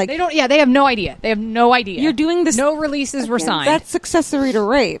about is like they don't. Yeah, they have no idea. They have no idea. You're doing this. No releases were signed. That's accessory to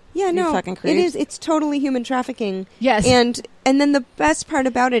rape. Yeah, no, fucking it is. It's totally human trafficking. Yes, and then the best part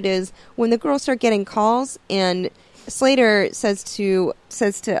about it is when the girls start getting calls, and Slater says to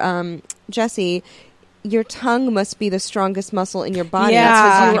Jesse, your tongue must be the strongest muscle in your body. Yeah.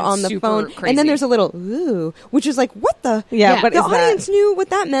 That's because you were on the phone. Crazy. And then there's a little ooh, which is like, what the? Yeah, what the is audience that? knew what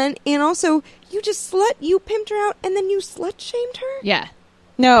that meant, and also you pimped her out, and then you slut shamed her. Yeah.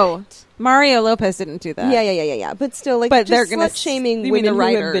 No, Mario Lopez didn't do that. Yeah. But still, like, but they're slut shaming the women who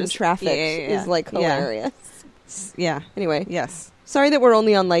have writers. been trafficked is like hilarious. Yeah. Anyway, yes. Sorry that we're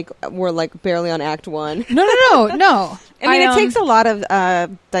only on we're barely on Act 1. No. I mean, it takes a lot of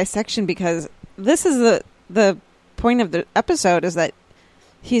dissection because this is the point of the episode is that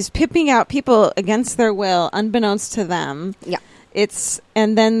he's pimping out people against their will, unbeknownst to them. Yeah,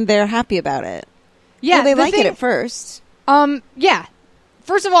 and then they're happy about it. Yeah, well, they like it at first. Yeah.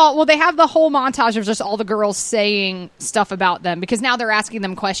 First of all, they have the whole montage of just all the girls saying stuff about them because now they're asking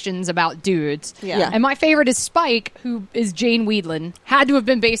them questions about dudes. Yeah. And my favorite is Spike, who is Jane Weedland. Had to have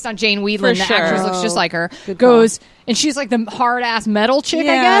been based on Jane Weedland. For the actress sure. looks just like her. Good Goes, and she's like the hard-ass metal chick, I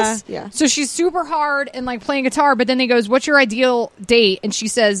guess. Yeah. So she's super hard and like playing guitar, but then he goes, what's your ideal date? And she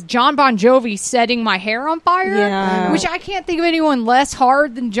says, John Bon Jovi setting my hair on fire. Yeah. Which I can't think of anyone less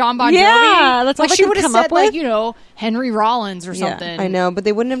hard than John Bon Jovi. Yeah, that's all like they she could would have come said up with. like, you know, Henry Rollins or something. I know, but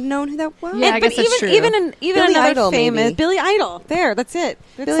they wouldn't have known who that was. Yeah, I guess that's true. Even Billy another Idol, famous maybe. Billy Idol. There, that's it.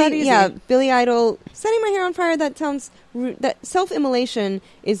 It's that easy. Billy Idol setting my hair on fire. That sounds that self-immolation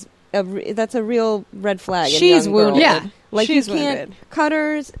is that's a real red flag. She's in young wounded. girls. Yeah. Like She's you can't wounded.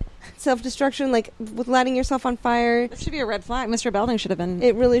 cutters, self-destruction, like with lighting yourself on fire. That should be a red flag. Mr. Belding should have been.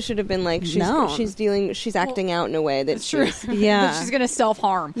 It really should have been like she's known. she's acting out in a way that That's true. Yeah. She's gonna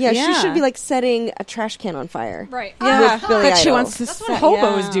self-harm. Yeah, Yeah. she should be like setting a trash can on fire. Right. Yeah. With Billy But she Idol. wants to That's what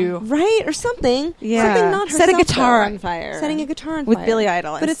hobos do. Right, or something. Yeah. Something not Set a herself, guitar though. on fire. Setting a guitar on With fire. Billy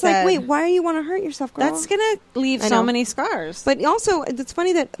Idol But it's instead. like, wait, why do you want to hurt yourself, girl? That's gonna leave I so know. many scars. But also, it's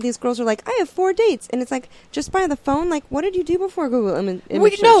funny that these girls are like, I have 4 dates. And it's like, just by the phone, like, what did you do before Google image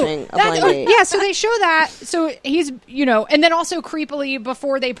searching a blind date? Yeah, so they show that. So he's, and then also creepily,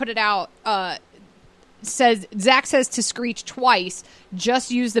 before they put it out, Zach says to Screech twice, just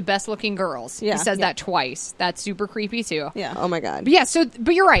use the best looking girls. Yeah. He says Yeah. that twice. That's super creepy too. yeah. Oh, my God. But yeah,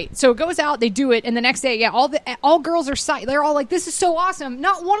 but you're right. So it goes out, they do it, and the next day, yeah, all girls are they're all like, "This is so awesome."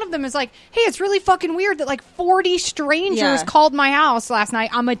 Not one of them is like, "Hey, it's really fucking weird that like 40 strangers Yeah. called my house last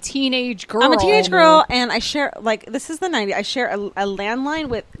night. I'm a teenage girl. I'm a teenage girl, and I share this is the 90s. I share a landline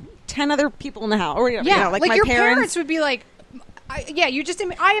with 10 other people in the house. Or Yeah, like like my your parents. would be like,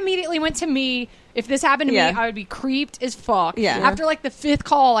 I immediately went to me. If this happened to Yeah. me, I would be creeped as fuck. Yeah. After like the 5th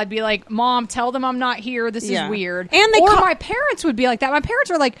call, I'd be like, "Mom, tell them I'm not here. This Yeah. is weird." And or my parents would be like that. My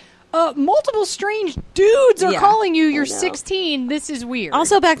parents are like, multiple strange dudes are Yeah. calling you. You're know. 16. This is weird."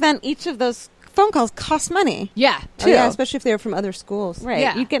 Also, back then, each of those phone calls cost money. yeah, Oh, yeah, too. especially if they were from other schools. Right.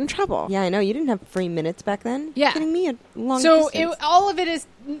 Yeah. You'd get in trouble. Yeah, I know. You didn't have free minutes back then. Yeah. You're kidding me? A long So distance. all of it is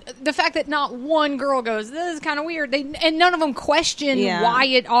the fact that not one girl goes, "This is kind of weird." And none of them question Yeah. why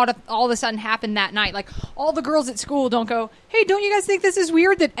it all of a sudden happened that night. Like all the girls at school don't go, "Hey, don't you guys think this is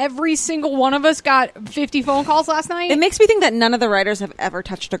weird that every single one of us got 50 phone calls last night?" It makes me think that none of the writers have ever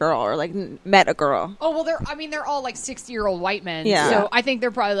touched a girl or like met a girl. Oh well, they're all like 60-year-old white men. Yeah. So I think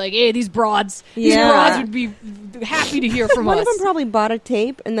they're probably like, "Hey, these broads Yeah. would be happy to hear from One us." of them probably bought a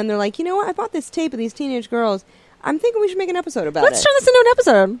tape, and then they're like, you know what? I bought this tape of these teenage girls. I'm thinking we should make an episode about Let's it. turn this into an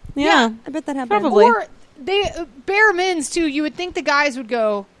episode. Yeah. I bet that happened. Probably. Or they bare men's too. You would think the guys would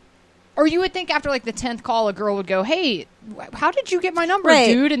go, or you would think after like the 10th call, a girl would go, "Hey, how did you get my number, Right.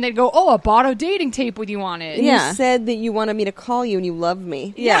 dude?" And they'd go, "Oh, I bought a dating tape with you on it." And Yeah. You said that you wanted me to call you and you loved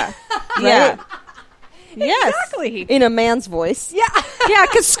me. Yeah. Right? Yeah. Yes. Exactly. In a man's voice. Yeah. Yeah,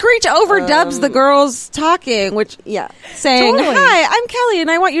 because Screech overdubs the girls talking, which Yeah. saying, Totally. "Hi, I'm Kelly, and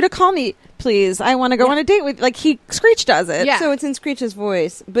I want you to call me, please. I want to go on a date with." Like Screech does it. Yeah. So it's in Screech's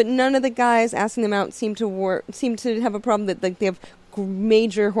voice, but none of the guys asking them out seem to have a problem that like they have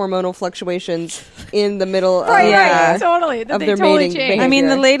major hormonal fluctuations in the middle Right, of, totally. That of they their totally mating change. I mean,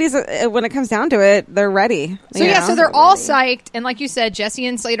 the behavior. ladies, when it comes down to it, they're ready. So you yeah, know? so they're all psyched, and like you said, Jesse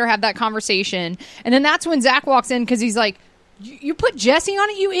and Slater have that conversation, and then that's when Zach walks in because he's like, "You put Jesse on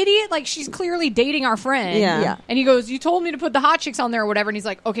it, you idiot! Like she's clearly dating our friend." Yeah. Yeah. And he goes, "You told me to put the hot chicks on there or whatever." And he's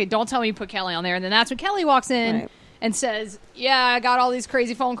like, "Okay, don't tell me you put Kelly on there." And then that's when Kelly walks in Right. and says, "Yeah, I got all these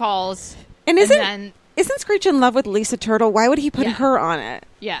crazy phone calls." And then isn't Screech in love with Lisa Turtle? Why would he put Yeah. her on it?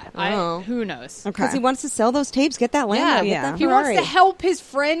 Yeah, who knows? Because he wants to sell those tapes, get that Lambo, get that He wants to help his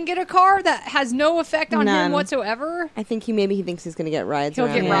friend get a car that has no effect on him whatsoever. I think he thinks he's going to get rides. He'll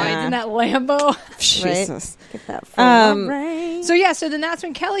get rides in that Lambo. Jesus. Get that So then that's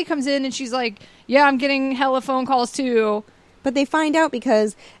when Kelly comes in and she's like, yeah, I'm getting hella phone calls too. But they find out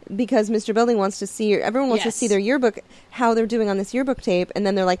because Mr. Belding wants to see, everyone wants to see their yearbook, how they're doing on this yearbook tape, and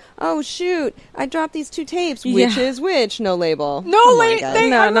then they're like, oh shoot, I dropped these 2 tapes. Which is which? No label. No label. I wrote that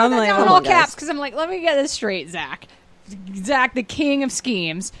down in all caps because I'm like, let me get this straight, Zach. Zach, the king of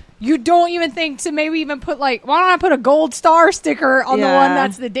schemes. You don't even think to maybe even put why don't I put a gold star sticker on the one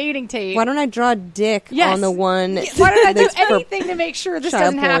that's the dating tape? Why don't I draw a dick on the one? Why don't I do anything to make sure this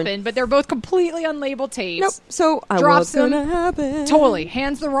doesn't happen? But they're both completely unlabeled tapes. Nope. So what's gonna happen? Totally.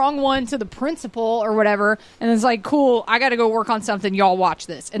 Hands the wrong one to the principal or whatever, and it's like, cool, I got to go work on something. Y'all watch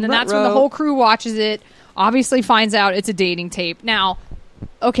this, and then that's when the whole crew watches it. Obviously, finds out it's a dating tape. Now,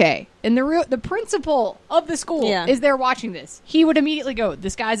 okay, and the principal of the school is there watching this. He would immediately go,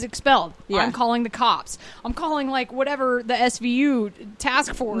 this guy's expelled. I'm calling the cops. I'm calling whatever the SVU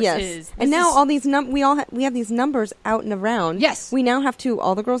task force is. And now all these we have these numbers out and around. Yes. We now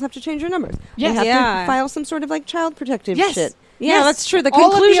all the girls have to change their numbers. Yes. They have to file some sort of child protective shit. Yeah, that's true. The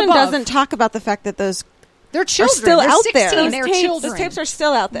conclusion doesn't talk about the fact that those they're children. Still they're out 16. there. They're children. Those tapes are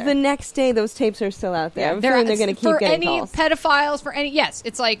still out there. The next day, those tapes are still out there. They're going to keep getting calls. For any pedophiles, for any... Yes,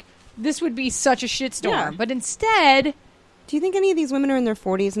 it's this would be such a shitstorm. But instead... Do you think any of these women are in their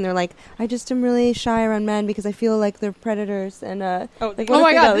 40s and they're like, I just am really shy around men because I feel like they're predators and... oh my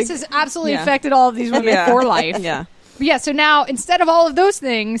God, this has absolutely affected all of these women for life. But so now, instead of all of those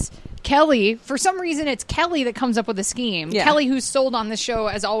things... Kelly, for some reason, it's Kelly that comes up with a scheme. Yeah. Kelly, who's sold on the show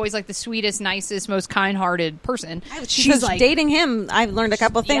as always the sweetest, nicest, most kind-hearted person. She's dating him. I've learned a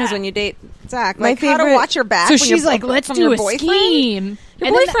couple of things when you date Zach. My favorite, how to watch your back. So she's like, let's do a scheme.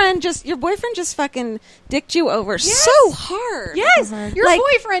 Your boyfriend just fucking dicked you over so hard. Yes, your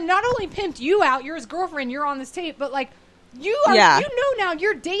boyfriend not only pimped you out, you're his girlfriend. You're on this tape, but you are. You know now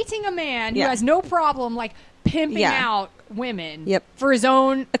you're dating a man who has no problem pimping out women for his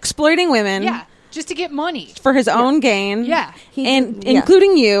own exploiting women just to get money for his own gain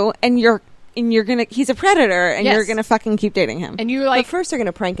including you and you're gonna he's a predator and you're gonna fucking keep dating him and you but first they're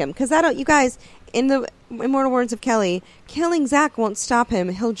gonna prank him because you guys in the immortal words of Kelly, killing Zach won't stop him.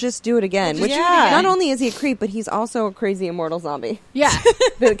 He'll just do it again. Which not only is he a creep, but he's also a crazy immortal zombie. Yeah.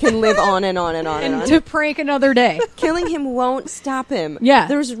 That can live on and on and on and on. To prank another day. Killing him won't stop him. Yeah.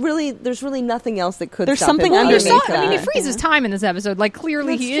 There's really nothing else that could stop him. There's something underneath that. I mean, he freezes time in this episode.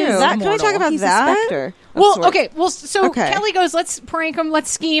 Clearly That's he true. is Can we talk about he's that? A specter. So Kelly goes, let's prank him,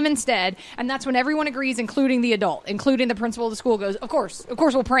 let's scheme instead. And that's when everyone agrees, including the adult, including the principal of the school goes, of course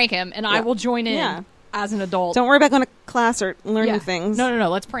we'll prank him, and I will join in. Yeah. As an adult. Don't worry about going to class or learning things. No.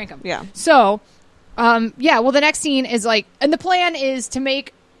 Let's prank him. Yeah. So, well, the next scene is and the plan is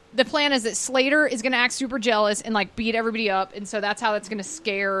that Slater is going to act super jealous and beat everybody up. And so that's how it's going to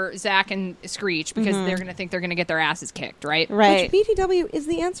scare Zach and Screech because they're going to think they're going to get their asses kicked, right? Right. Which BTW, is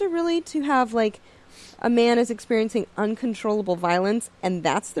the answer really to have a man is experiencing uncontrollable violence, and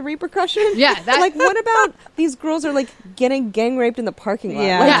that's the repercussion? Yeah. What about these girls are getting gang raped in the parking lot?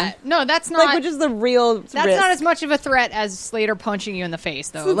 Yeah. No, that's not. Which is the real. That's not as much of a threat as Slater punching you in the face,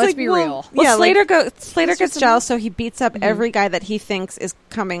 though. So let's be real. Well, Slater gets jealous, so he beats up every guy that he thinks is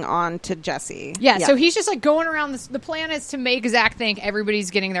coming on to Jesse. Yeah. So he's just going around. The plan is to make Zach think everybody's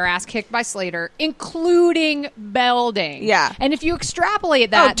getting their ass kicked by Slater, including Belding. Yeah. And if you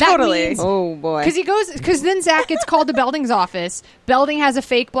extrapolate that, totally. That means, oh boy, because then Zach gets called to Belding's office. Belding has a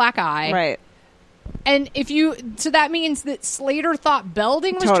fake black eye. Right. And so that means that Slater thought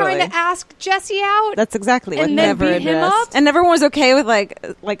Belding was trying to ask Jesse out. That's exactly what never beat him up. And everyone was okay with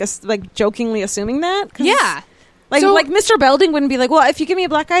like jokingly assuming that. Yeah. Like Mr. Belding wouldn't be like, well, if you give me a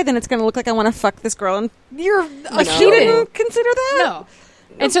black eye, then it's going to look like I want to fuck this girl. And he didn't consider that. No.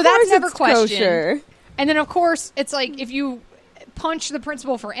 And so that's never questioned. Kosher. And then of course it's if you punch the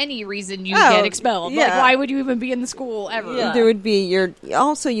principal for any reason, you get expelled. Yeah. Why would you even be in the school ever? Yeah. There would be you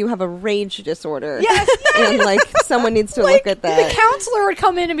have a rage disorder. Yes. And someone needs to look at that. The counselor would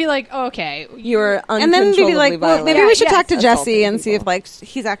come in and be like, okay, you're uncontrollably and then be like, well, maybe we should talk to Jesse and see if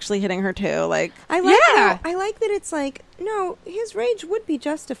he's actually hitting her too. I like that it's no, his rage would be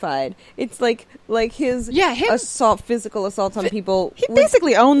justified. It's like his physical assaults on people. He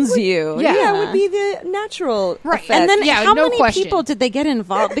basically owns you. Yeah, would be the natural effect. And then how many people did they get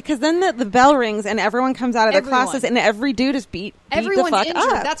involved? Because then the bell rings and everyone comes out of their classes and every dude is beat Everyone's the fuck injured.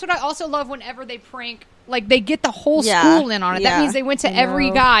 up. That's what I also love whenever they prank. Like, they get the whole school in on it. That means they went to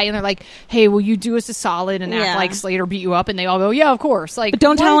every guy and they're like, hey, will you do us a solid and act like Slater beat you up? And they all go, yeah, of course. Like, but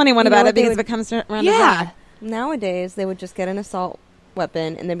don't tell anyone about it because if it comes around the block. Nowadays, they would just get an assault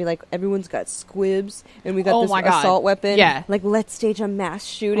weapon and then be like, everyone's got squibs and we got this assault weapon. Yeah. Like, let's stage a mass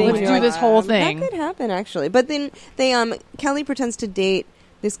shooting. Let's do this whole thing. That could happen, actually. But then Kelly pretends to date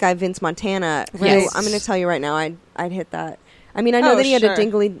this guy, Vince Montana. Yes. So I'm going to tell you right now, I'd hit that. I mean, I know that he had a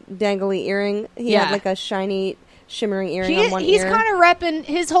dangly earring. He had like a shiny, shimmering earring on one ear. He's kind of repping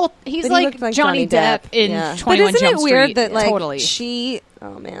his whole... He's like Johnny Depp in 21 Jump Street. But isn't it weird that like she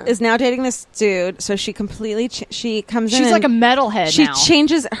is now dating this dude, so she completely she comes in. She's like a metalhead now. She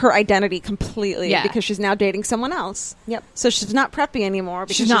changes her identity completely because she's now dating someone else. Yep. So she's not preppy anymore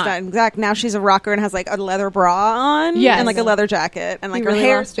because she's not exact. Now she's a rocker and has like a leather bra on and like a leather jacket and like her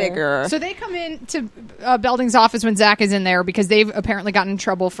hair's bigger. So they come in to Belding's office when Zach is in there because they've apparently gotten in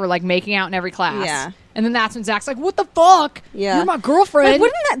trouble for like making out in every class. Yeah. And then that's when Zach's like, what the fuck? Yeah. You're my girlfriend. Like,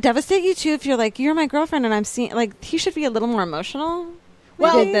 wouldn't that devastate you too if you're like, you're my girlfriend and I'm seeing... Like, he should be a little more emotional.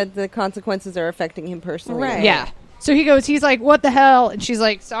 Well, that the consequences are affecting him personally. Right. Yeah. So he's like, what the hell? And she's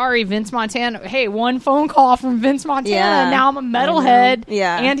like, sorry, Vince Montana. Hey, one phone call from Vince Montana. Yeah. Now I'm a metalhead.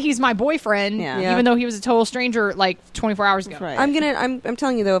 Yeah. And he's my boyfriend. Yeah. Even though he was a total stranger like 24 hours ago. Right. I'm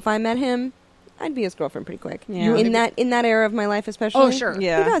telling you though, if I met him, I'd be his girlfriend pretty quick. Yeah. In that era of my life, especially. Oh, sure.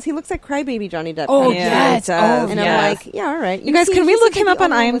 Yeah. He does. He looks like crybaby Johnny Depp. Oh, yeah. yes. I'm like, yeah, all right. You guys, can we look him up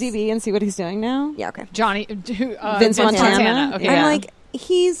on IMDb and see what he's doing now? Yeah, okay. Johnny, Vince Montana. Okay. I'm like,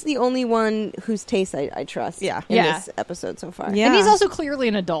 he's the only one whose taste I trust. Yeah. In this episode so far. Yeah. And he's also clearly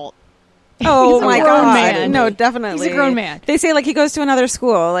an adult. Oh He's a my grown god! man. No, definitely. He's a grown man. They say like he goes to another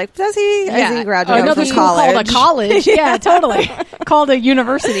school. Like, does he? As he graduated another from school college. called a college. Yeah, totally. Called a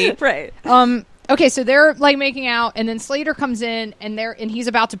university. Right. Okay, so they're like making out, and then Slater comes in, and he's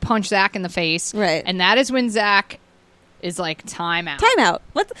about to punch Zach in the face. Right. And that is when Zach is like, time out. Time out.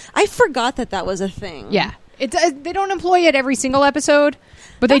 I forgot that was a thing. Yeah. They don't employ it every single episode,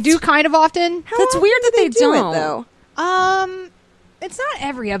 but they do kind of often. That's weird that they do don't. it though. It's not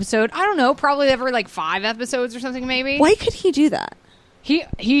every episode. I don't know. Probably every like 5 episodes or something, maybe. Why could he do that? He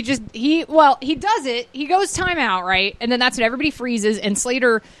does it. He goes time out, right? And then that's when everybody freezes, and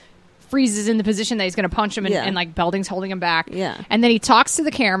Slater freezes in the position that he's going to punch him, and like Belding's holding him back. Yeah. And then he talks to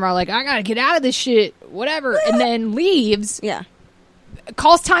the camera like, I got to get out of this shit, whatever. And then leaves. Yeah.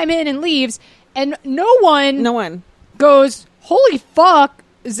 Calls time in and leaves. And no one goes, holy fuck,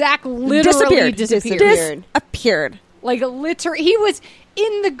 Zach literally disappeared. Like he was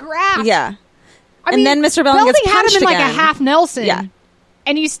in the grass. Yeah. I mean, then Mr. Belding gets had him in like again. a half Nelson. Yeah.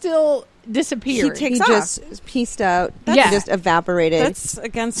 And he still disappeared. He just pieced out. He just evaporated. That's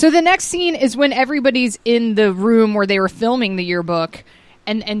against. So the next scene is when everybody's in the room where they were filming the yearbook,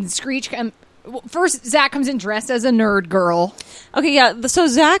 and Screech. First, Zach comes in dressed as a nerd girl. Okay, yeah. So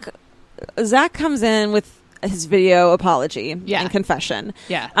Zach comes in with his video apology and confession.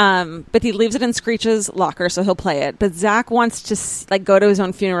 Yeah. But he leaves it in Screech's locker, so he'll play it. But Zach wants to go to his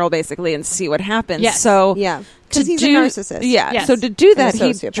own funeral basically and see what happens. Yes. So because he's a narcissist. Yeah. Yes. So to do that,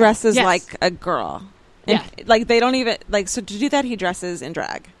 he sociopath. dresses like a girl. And Yeah. they don't even so to do that he dresses in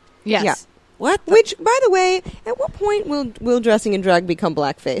drag. Yes. Yeah. What? Which, by the way, at what point will dressing in drag become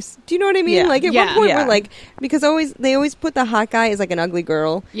blackface? Do you know what I mean? Yeah. Like, at what point we're like, because they always put the hot guy as like an ugly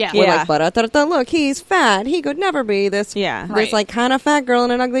girl. Yeah. We're like, but look, he's fat. He could never be this. Yeah. This Right. like kind of fat girl in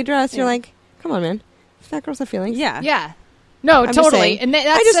an ugly dress. You're like, come on, man. Fat girls have feelings. Yeah. Yeah. No, I'm just totally. saying. And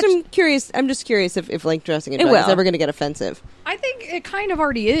that's am curious. I'm just curious if like dressing in It drag is will. ever going to get offensive. I think it kind of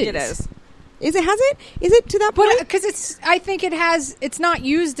already is. It is. Is it to that point? But because I think it's not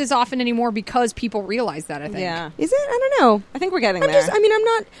used as often anymore because people realize that. I think. Yeah. Is it? I don't know. I think we're getting I'm there. just. I mean, I'm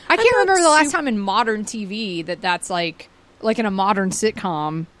not. I can't I'm not remember the last time in modern TV that's like in a modern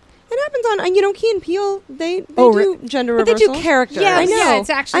sitcom. It happens on, Key and Peele. They Oh, do gender but they reversals. do characters. Yeah, I know. yeah, it's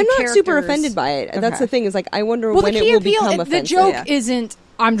actually I'm not super characters. offended by it. That's Okay. the thing. Is like I wonder Well, when the it Key will and Peele, become the offensive. joke Yeah. isn't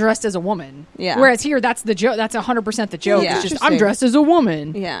I'm dressed as a woman. Yeah. Whereas here, that's the joke. That's 100% the joke. Yeah. It's just Interesting. I'm dressed as a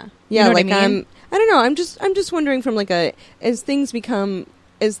woman. Yeah. Yeah, You know what like I mean? I don't know. I'm just wondering from like as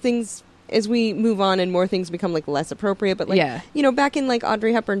we move on and more things become like less appropriate. But like Yeah. back in like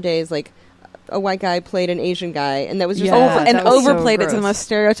Audrey Hepburn days, like a white guy played an Asian guy, and that was just overplayed it to the most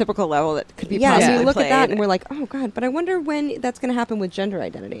stereotypical level that could be possibly so we look played. at that and we're like, oh god, but I wonder when that's going to happen with gender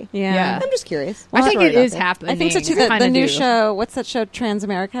identity. Yeah. I'm just curious. I think it is happening. I think so too. The new show, what's that show,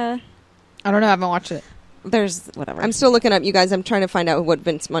 Transamerica? I don't know, I haven't watched it. There's whatever. I'm still looking up, you guys. I'm trying to find out what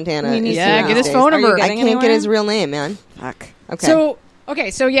Vince Montana is. Yeah, get his phone number. I can't get his real name, man. Fuck. Okay.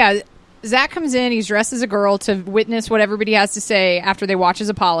 So yeah, Zach comes in. He's dressed as a girl to witness what everybody has to say after they watch his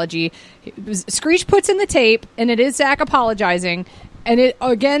apology. Screech puts in the tape, and it is Zach apologizing. And it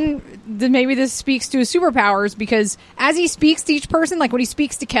again, maybe this speaks to his superpowers, because as he speaks to each person, like when he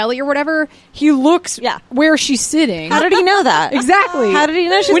speaks to Kelly or whatever, he looks where she's sitting. How did he know that? Exactly. How did he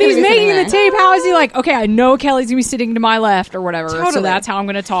know she's when he's making the tape? How is he like? Okay, I know Kelly's gonna be sitting to my left or whatever, so that's how I'm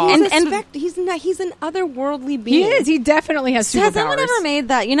gonna talk. He's an otherworldly being. He is. He definitely has superpowers. Has anyone ever made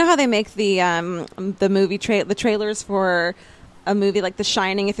that? You know how they make the movie the trailers for a movie like The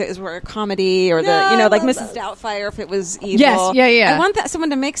Shining, if it were a comedy, or like Mrs. Doubtfire, if it was evil. Yes, yeah. I want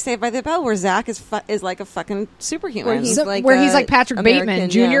someone to make Saved by the Bell where Zach is like a fucking superhuman. Where he's like Patrick American, Bateman,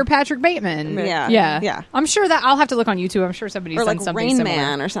 Junior Patrick Bateman. Yeah. I'm sure that I'll have to look on YouTube. I'm sure somebody's or done like something Rain similar.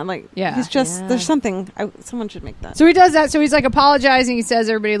 Man or something. Like, yeah, he's just there's something. Someone should make that. So he does that. So he's like apologizing. He says,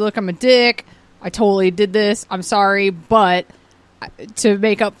 "Everybody, look, I'm a dick. I totally did this. I'm sorry, but to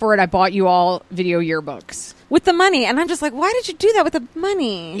make up for it, I bought you all video yearbooks." With the money. And I'm just like, why did you do that with the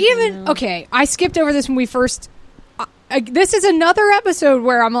money? Okay, I skipped over this when we first... this is another episode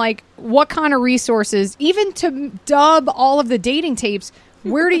where I'm like, what kind of resources, even to dub all of the dating tapes,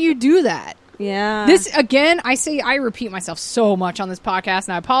 where do you do that? Yeah. This, again, I repeat myself so much on this podcast,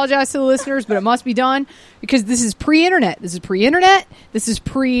 and I apologize to the listeners, but it must be done, because this is pre-internet. This is Editing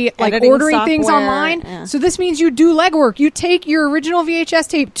ordering software, things online. Yeah. So this means you do legwork. You take your original VHS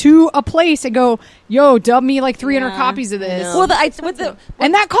tape to a place and go, yo, dub me like 300 copies of this. No. Well,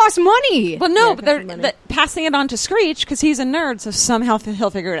 and that costs money. Well, no, but they're passing it on to Screech because he's a nerd, so somehow he'll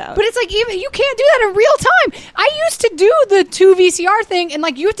figure it out. But it's like, even you can't do that in real time. I used to do the 2 VCR thing, and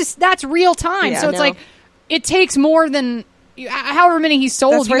like you have to. That's real time. So it's like it takes more than however many he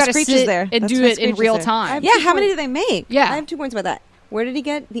sold. You got to sit there and do it in real time. Yeah, how many do they make? Yeah, I have 2 points about that. Where did he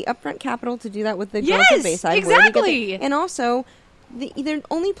get the upfront capital to do that with the Yes, girls at Bayside? exactly. And also, they're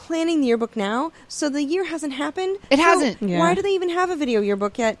only planning the yearbook now, so the year hasn't happened. It hasn't. Yeah. Why do they even have a video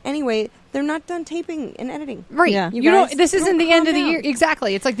yearbook yet? Anyway, they're not done taping and editing. Right. Yeah. You know, this isn't the end of the year.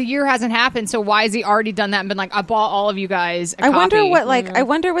 Exactly. It's like the year hasn't happened, so why has he already done that and been like, I bought all of you guys a copy? I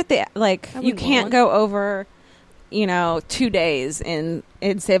wonder what the, like, you can't go over, 2 days in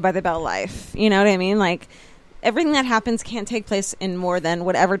Saved by the Bell life. You know what I mean? Like, everything that happens can't take place in more than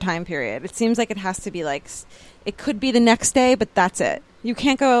whatever time period. It seems like it has to be like, it could be the next day, but that's it. You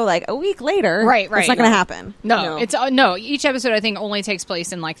can't go like a week later. Right. It's not going to happen. No. It's each episode I think only takes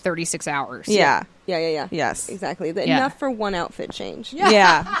place in like 36 hours. Yeah. Yeah. Yes. Exactly. Enough for one outfit change.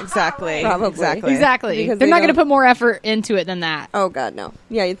 Yeah, exactly. Probably. Exactly. Because they're not going to put more effort into it than that. Oh God, no.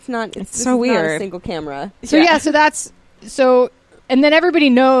 Yeah, it's not. It's so weird. Not a single camera. And then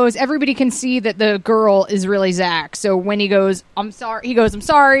everybody can see that the girl is really Zach. So when he goes, I'm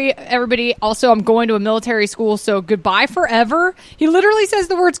sorry, everybody. Also, I'm going to a military school, so goodbye forever. He literally says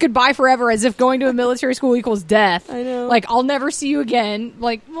the words goodbye forever as if going to a military school equals death. I know. Like, I'll never see you again.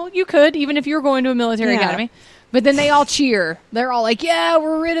 Like, well, you could, even if you were going to a military academy. But then they all cheer. They're all like, yeah,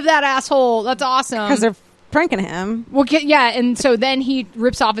 we're rid of that asshole. That's awesome. Because they're pranking him. Well, and so then he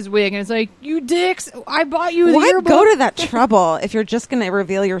rips off his wig and it's like, you dicks, I bought you the yearbook. Why go to that trouble if you're just going to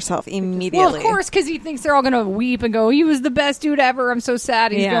reveal yourself immediately? Well, of course, because he thinks they're all going to weep and go, he was the best dude ever. I'm so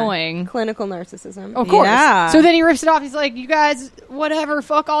sad he's going. Clinical narcissism. Of course. Yeah. So then he rips it off. He's like, you guys, whatever,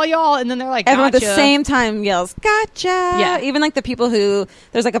 fuck all y'all. And then they're like, everyone gotcha. at the same time yells, gotcha. Yeah. Even like the people who,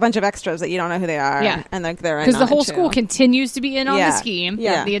 there's like a bunch of extras that you don't know who they are. Yeah. And like they're in because the whole on it, school too. continues to be in on the scheme.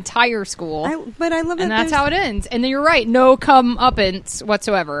 Yeah. The entire school. But I love that. And that's how it ends. And then you're right. No come-uppance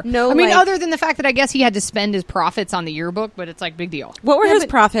whatsoever. No, I mean, like- other than the fact that I guess he had to spend his profits on the yearbook, but it's like big deal. What were his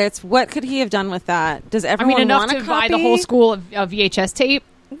profits? What could he have done with that? Does everyone enough want to a buy copy? the whole school of VHS tape.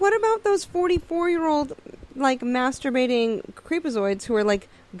 What about those 44-year-old like masturbating creepazoids who are like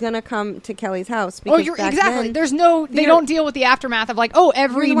gonna come to Kelly's house? Because Exactly. then, There's no. They don't deal with the aftermath of like,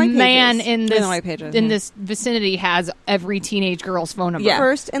 every man in this vicinity has every teenage girl's phone number. Yeah.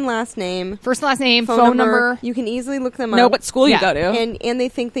 First and last name, phone number. You can easily look them up. Know what school you go to, and they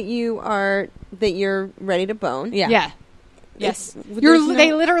think that you're ready to bone. Yeah. Yes.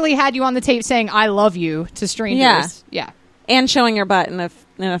 They literally had you on the tape saying "I love you" to strangers. Yeah. And showing your butt in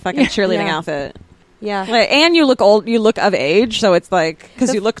a fucking cheerleading outfit. Yeah. And you look old. You look of age, so it's like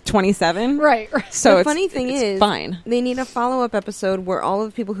because you look 27. Right. So the funny thing is, fine. They need a follow-up episode where all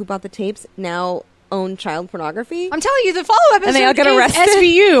of the people who bought the tapes now own child pornography. I'm telling you, the follow-up episode And they all get arrested? is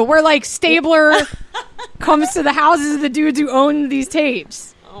SVU, where like Stabler comes to the houses of the dudes who own these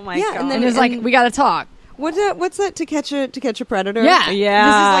tapes. Oh my god! And is like, we got to talk. What's that? To catch a predator? Yeah. This is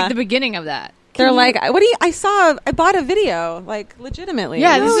Yeah. like the beginning of that. They're like, what do you? I bought a video, like legitimately.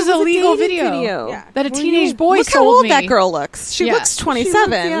 Yeah, No, this it is a was a legal dating video, video. Yeah. that a Well, teenage boy Look how sold old me. that girl looks. She Yeah. looks She 27.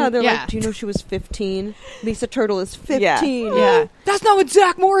 looked- yeah, they're Yeah. like, do you know she was 15? Lisa Turtle is 15. Yeah. That's not what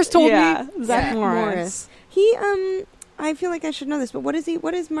Zach Morris told Yeah, me. Zach Morris. He I feel like I should know this, but what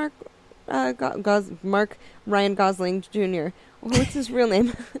is Mark Mark Ryan Gosling Jr.? What's his real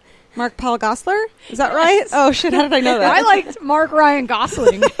name? Mark Paul Gosselaar? Is that right? Oh shit! How did I know that? I liked Mark Ryan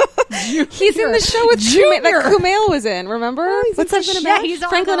Gosling. He's in the show with Junior. that Kumail was in. Remember? Oh, he's in What's that Franklin and show? Bash? Yeah, he's on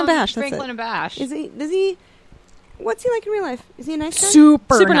Franklin and Bash. That's Franklin it. and Bash. Does he? What's he like in real life? Is he a nice guy?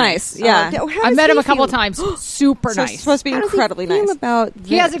 Super nice. Yeah. How I does met him he a couple feel- times. Super So nice. it's supposed to be How does incredibly he feel nice. about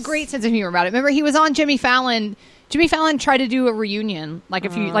He has a this? great sense of humor about it. Remember, he was on Jimmy Fallon. Jimmy Fallon tried to do a reunion like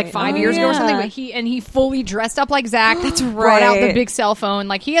 5 years ago or something, but he fully dressed up like Zach. That's brought out the Right. big cell phone.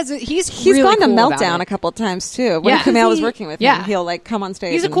 Like he's gone really to cool about Meltdown it. a couple of times too. When Yeah. Kumail was Does he- working with Yeah. him, he'll like come on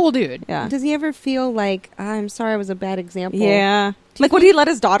stage. He's a and- cool dude. Yeah. Does he ever feel like I'm sorry I was a bad example? Yeah. Like, would he let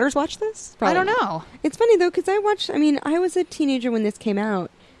his daughters watch this? I don't Probably not. know. It's funny though because I was a teenager when this came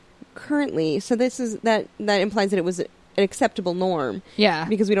out. Currently, so this is that implies that it was an acceptable norm. Yeah.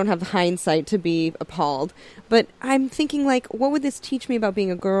 Because we don't have the hindsight to be appalled. But I'm thinking, like, what would this teach me about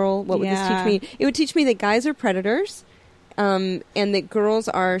being a girl? What would this Yeah. teach me? It would teach me that guys are predators, and that girls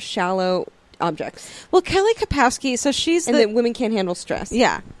are shallow objects, Well, Kelly Kapowski. So she's and the that women can't handle stress.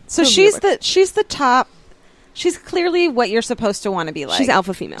 yeah. So Totally she's the top. She's clearly what you're supposed to want to be like. She's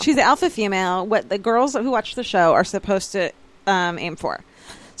alpha female. She's the alpha female. What the girls who watch the show are supposed to aim for.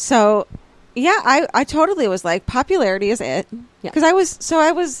 So, yeah, I totally was like, popularity is it. Yeah.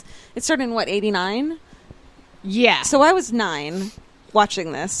 Because it started in 89? Yeah. So I was 9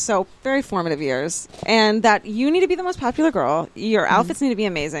 watching this. So very formative years. And that you need to be the most popular girl. Your outfits need to be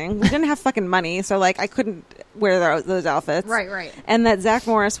amazing. We didn't have fucking money. So like I couldn't wear those outfits. Right. And that Zach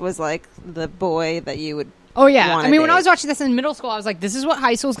Morris was like the boy that you would Oh yeah. wanna I mean, when date. I was watching this in middle school, I was like, this is what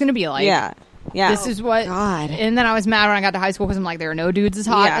high school is going to be like. Yeah. This is what. God. And then I was mad when I got to high school because I'm like, there are no dudes as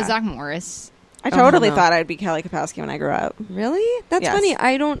hot Yeah. as Zach Morris. I totally no. thought I'd be Kelly Kapowski when I grew up. Really? That's Yes. funny.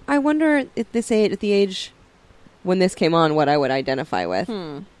 I wonder at the age when this came on, what I would identify with.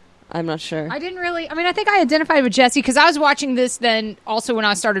 I'm not sure. I didn't really. I mean, I think I identified with Jesse because I was watching this then also when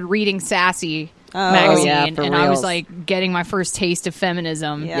I started reading Sassy magazine, yeah, for and I was reals. like getting my first taste of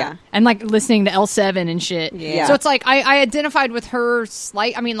feminism. Yeah. And like listening to L7 and shit. Yeah. So it's like I identified with her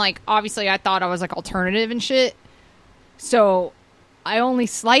I mean, like obviously I thought I was like alternative and shit. So I only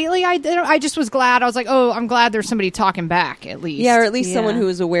slightly I just was glad. I was like, oh, I'm glad there's somebody talking back at least. yeah, or at least Yeah. someone who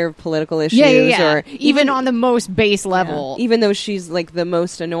is aware of political issues. Yeah. Or even on the most base level. even though she's like the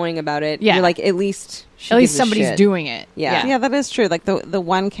most annoying about it, Yeah. you're like, at least she At least gives a somebody's shit. doing it. Yeah. Yeah, that is true. Like the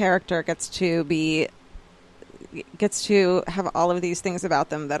one character gets to have all of these things about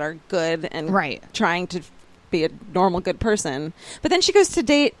them that are good and Right. trying to be a normal good person. But then she goes to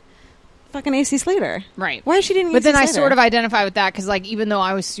date fucking AC Slater. Right. Why is she dating But AC then I Slater? sort of identify with that because, like, even though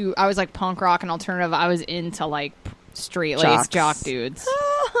I was like punk rock and alternative, I was into like straight Jocks. laced jock dudes.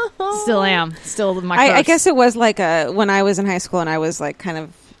 Still am. Still my. I crux. guess it was like when I was in high school and I was like kind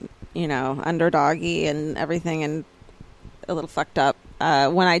of, underdoggy and everything and a little fucked up.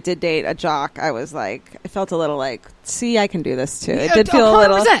 When I did date a jock, I was like, I felt a little like, see, I can do this too. It did feel a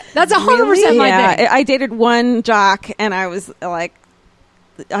little. 100%. That's 100% my Yeah, thing. I dated one jock and I was like,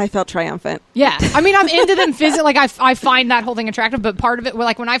 I felt triumphant. Yeah, I mean, I'm into them physically. Like, I find that whole thing attractive. But part of it,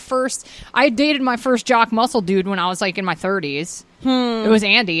 like, when I dated my first jock muscle dude when I was like in my 30s. It was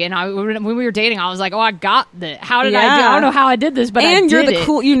Andy, and when we were dating, I was like, "Oh, I got that. How did I do? Yeah. I don't know how I did this, but I And did you're the it."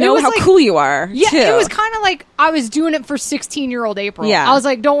 cool. You It know was how like- cool you are. Yeah, too. it was kind of like I was doing it for 16-year-old April. Yeah. I was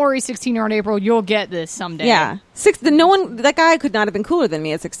like, "Don't worry, 16-year-old April, you'll get this someday." Yeah, that guy could not have been cooler than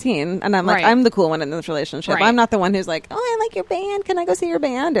me at 16, and I'm like, Right. I'm the cool one in this relationship. Right. I'm not the one who's like, oh, I like your band. Can I go see your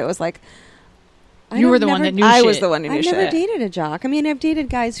band? It was like, You were the one that knew I shit. was the one who knew I've shit. never dated a jock. I mean, I've dated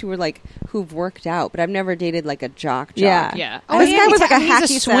guys who've worked out, but I've never dated like a jock. Yeah. Yeah. This guy was like a he's hacky a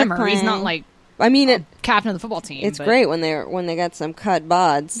sack swimmer. He's playing. not like I mean, captain of the football team. it's but- great when they got some cut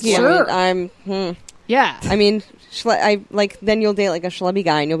bods. Sure. Yeah. I mean, then you'll date like a schlubby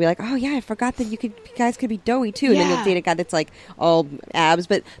guy, and you'll be like, oh yeah, I forgot that you guys could be doughy too. And then Yeah. you'll date a guy that's like all abs.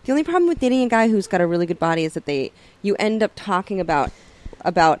 But the only problem with dating a guy who's got a really good body is that you end up talking about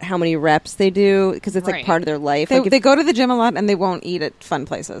about how many reps they do because it's like part of their life. They go to the gym a lot and they won't eat at fun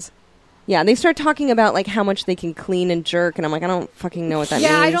places. Yeah, they start talking about like how much they can clean and jerk, and I'm like, I don't fucking know what that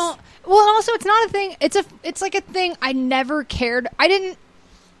means. Yeah, I don't. Well, and also it's not a thing. It's like a thing I never cared. I didn't.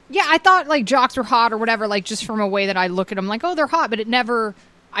 Yeah, I thought like jocks were hot or whatever, like just from a way that I look at them, like, oh, they're hot, but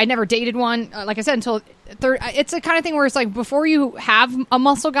I never dated one. Like I said, until it's the kind of thing where it's like before you have a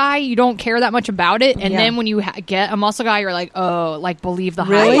muscle guy, you don't care that much about it, and then when you get a muscle guy, you're like, oh, like believe the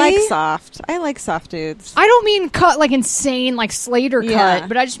hype. I like soft dudes. I don't mean cut like insane, like Slater cut,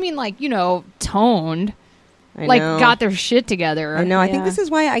 but I just mean like toned. Got their shit together. I know. I think this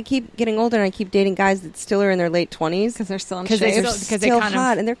is why I keep getting older and I keep dating guys that still are in their late 20s because they're still in shape. Because they're still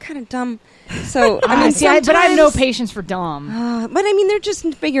hot and they're kind of dumb. So I mean, but I have no patience for dumb. But I mean, they're just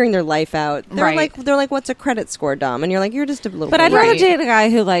figuring their life out. They're like, what's a credit score, dumb? And you're like, you're just a little. But I'd rather date a guy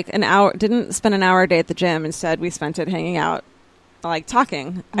who like didn't spend an hour a day at the gym. Instead, we spent it hanging out. Like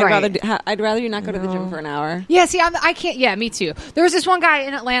talking. I'd rather you not go to the gym for an hour. Yeah, see, I can't. Yeah, me too. There was this one guy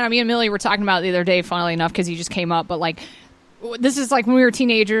in Atlanta. Me and Millie were talking about it the other day, funnily enough, because he just came up. But like, this is like when we were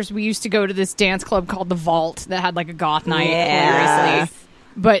teenagers. We used to go to this dance club called the Vault that had like a goth night. Yeah.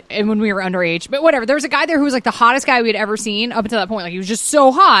 And when we were underage, but whatever. There was a guy there who was like the hottest guy we had ever seen up until that point. Like he was just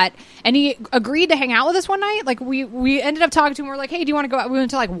so hot, and he agreed to hang out with us one night. Like we ended up talking to him. We're like, hey, do you want to go out? We went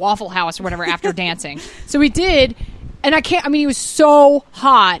to like Waffle House or whatever after dancing. So we did. And he was so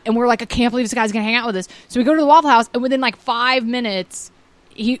hot, and we're like, I can't believe this guy's gonna hang out with us. So we go to the Waffle House, and within like 5 minutes,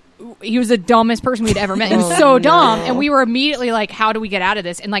 he was the dumbest person we'd ever met. He was so dumb, and we were immediately like, how do we get out of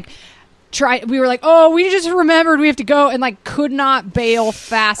this? And like, we were like, oh, we just remembered we have to go, and like could not bail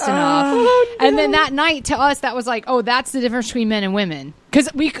fast enough. And then that night, to us, that was like, oh, that's the difference between men and women. Because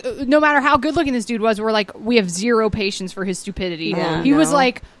no matter how good looking this dude was, we're like, we have zero patience for his stupidity. He was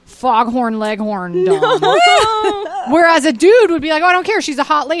like foghorn leghorn dumb. Whereas a dude would be like, oh, I don't care. She's a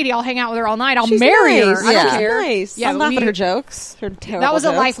hot lady. I'll hang out with her all night. I'll marry her. I don't care. Nice. Yeah, I'll laugh at her jokes. Her terrible that was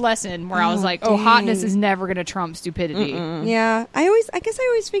jokes. a life lesson where I was like, oh, hotness is never going to trump stupidity. Yeah. I guess I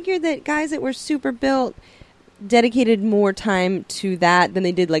always figured that guys that were super built dedicated more time to that than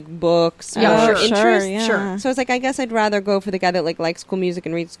they did like books or interests. Sure. So it's like I guess I'd rather go for the guy that like likes cool music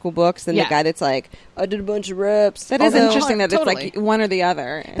and reads cool books than the guy that's like, I did a bunch of reps. That is interesting that it's like one or the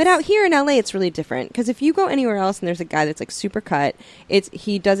other. But out here in LA it's really different because if you go anywhere else and there's a guy that's like super cut,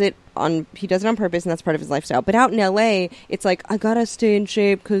 he does it on purpose and that's part of his lifestyle. But out in LA it's like I gotta stay in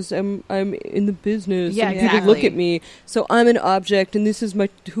shape because I'm in the business and people look at me, so I'm an object and this is my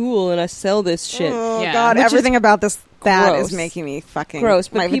tool and I sell this shit. Oh God, everything about this is making me fucking gross.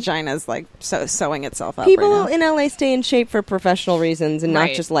 But my vagina's like sewing itself up. People in LA stay in shape for professional reasons and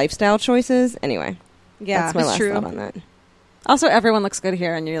not just lifestyle choices. Anyway, that's my last thought on that. Also, everyone looks good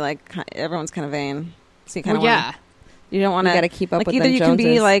here, and you're like, everyone's kind of vain. So you kind of you don't want to. You got to keep up with either them you Joneses.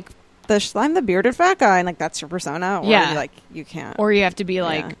 can be like I'm the bearded fat guy, and like that's your persona, or like you can't, or you have to be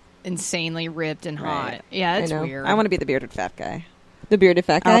like insanely ripped and hot. Yeah, it's weird. I want to be the bearded fat guy. The bearded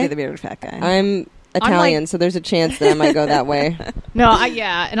fat guy. I'll be the bearded fat guy. I'm Italian, so there's a chance that I might go that way. No,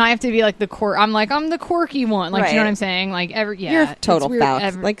 and I have to be like I'm the quirky one. Like, do you know what I'm saying? Like you're a total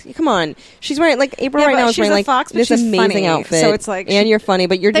foul. Like, come on, she's wearing like April right now is wearing like fox, this amazing outfit. So it's like, and you're funny,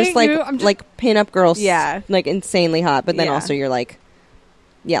 but you're just like pin-up girls. Yeah, like insanely hot, but then also you're like,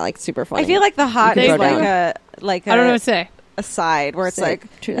 like super funny. I feel like the hot is like I don't know what to say. Aside where it's like,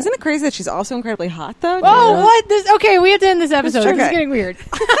 isn't it crazy that she's also incredibly hot though? Oh, what? Okay, we have to end this episode. This is getting weird.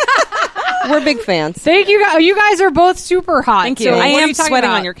 We're big fans. Thank you guys. You guys are both super hot. Thank you. So I am sweating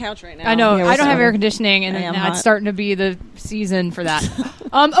on your couch right now. I know. I don't have air conditioning, and now it's starting to be the season for that.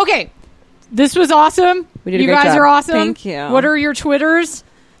 Okay, this was awesome. We did a you great guys job. are awesome. Thank you. What are your Twitters?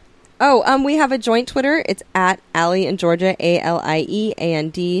 Oh, we have a joint Twitter. It's at Allie and Georgia,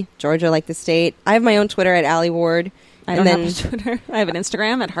 ALIEAND, Georgia like the state. I have my own Twitter at Allie Ward. I don't have a Twitter. I have an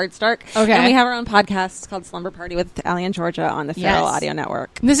Instagram at Heartstark. Okay. And we have our own podcast. It's called Slumber Party with Allie and Georgia on the Feral Audio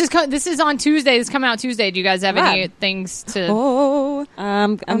Network. This is on Tuesday. This is coming out Tuesday. Do you guys have any things to...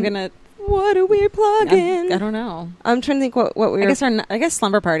 I'm going to... What are we plugging? I don't know. I'm trying to think what we were... I guess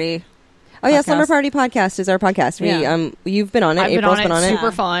Slumber Party. Oh yeah, Slumber Party podcast is our podcast. We you've been on it. April's been on it.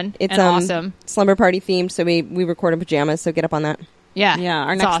 Super fun. It's and awesome. Slumber Party themed, so we record in pajamas. So get up on that. Yeah,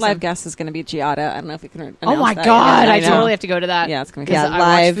 Our next live guest is going to be Giada. I don't know if we can. Oh my god, I totally have to go to that. Yeah, it's going to be live.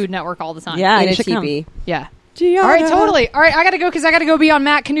 I watch Food Network all the time. Yeah, in a TV. Yeah. Giada. All right, totally. All right, I got to go because I got to go be on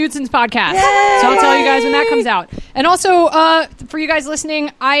Matt Knudson's podcast. Yay! So I'll tell you guys when that comes out. And also, for you guys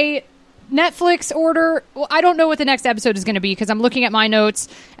listening, Netflix order, well, I don't know what the next episode is going to be because I'm looking at my notes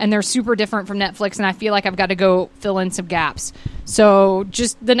and they're super different from Netflix, and I feel like I've got to go fill in some gaps. So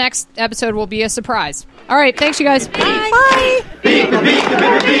just the next episode will be a surprise. All right, thanks, you guys. Bye.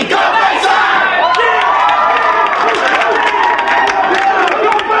 Bye.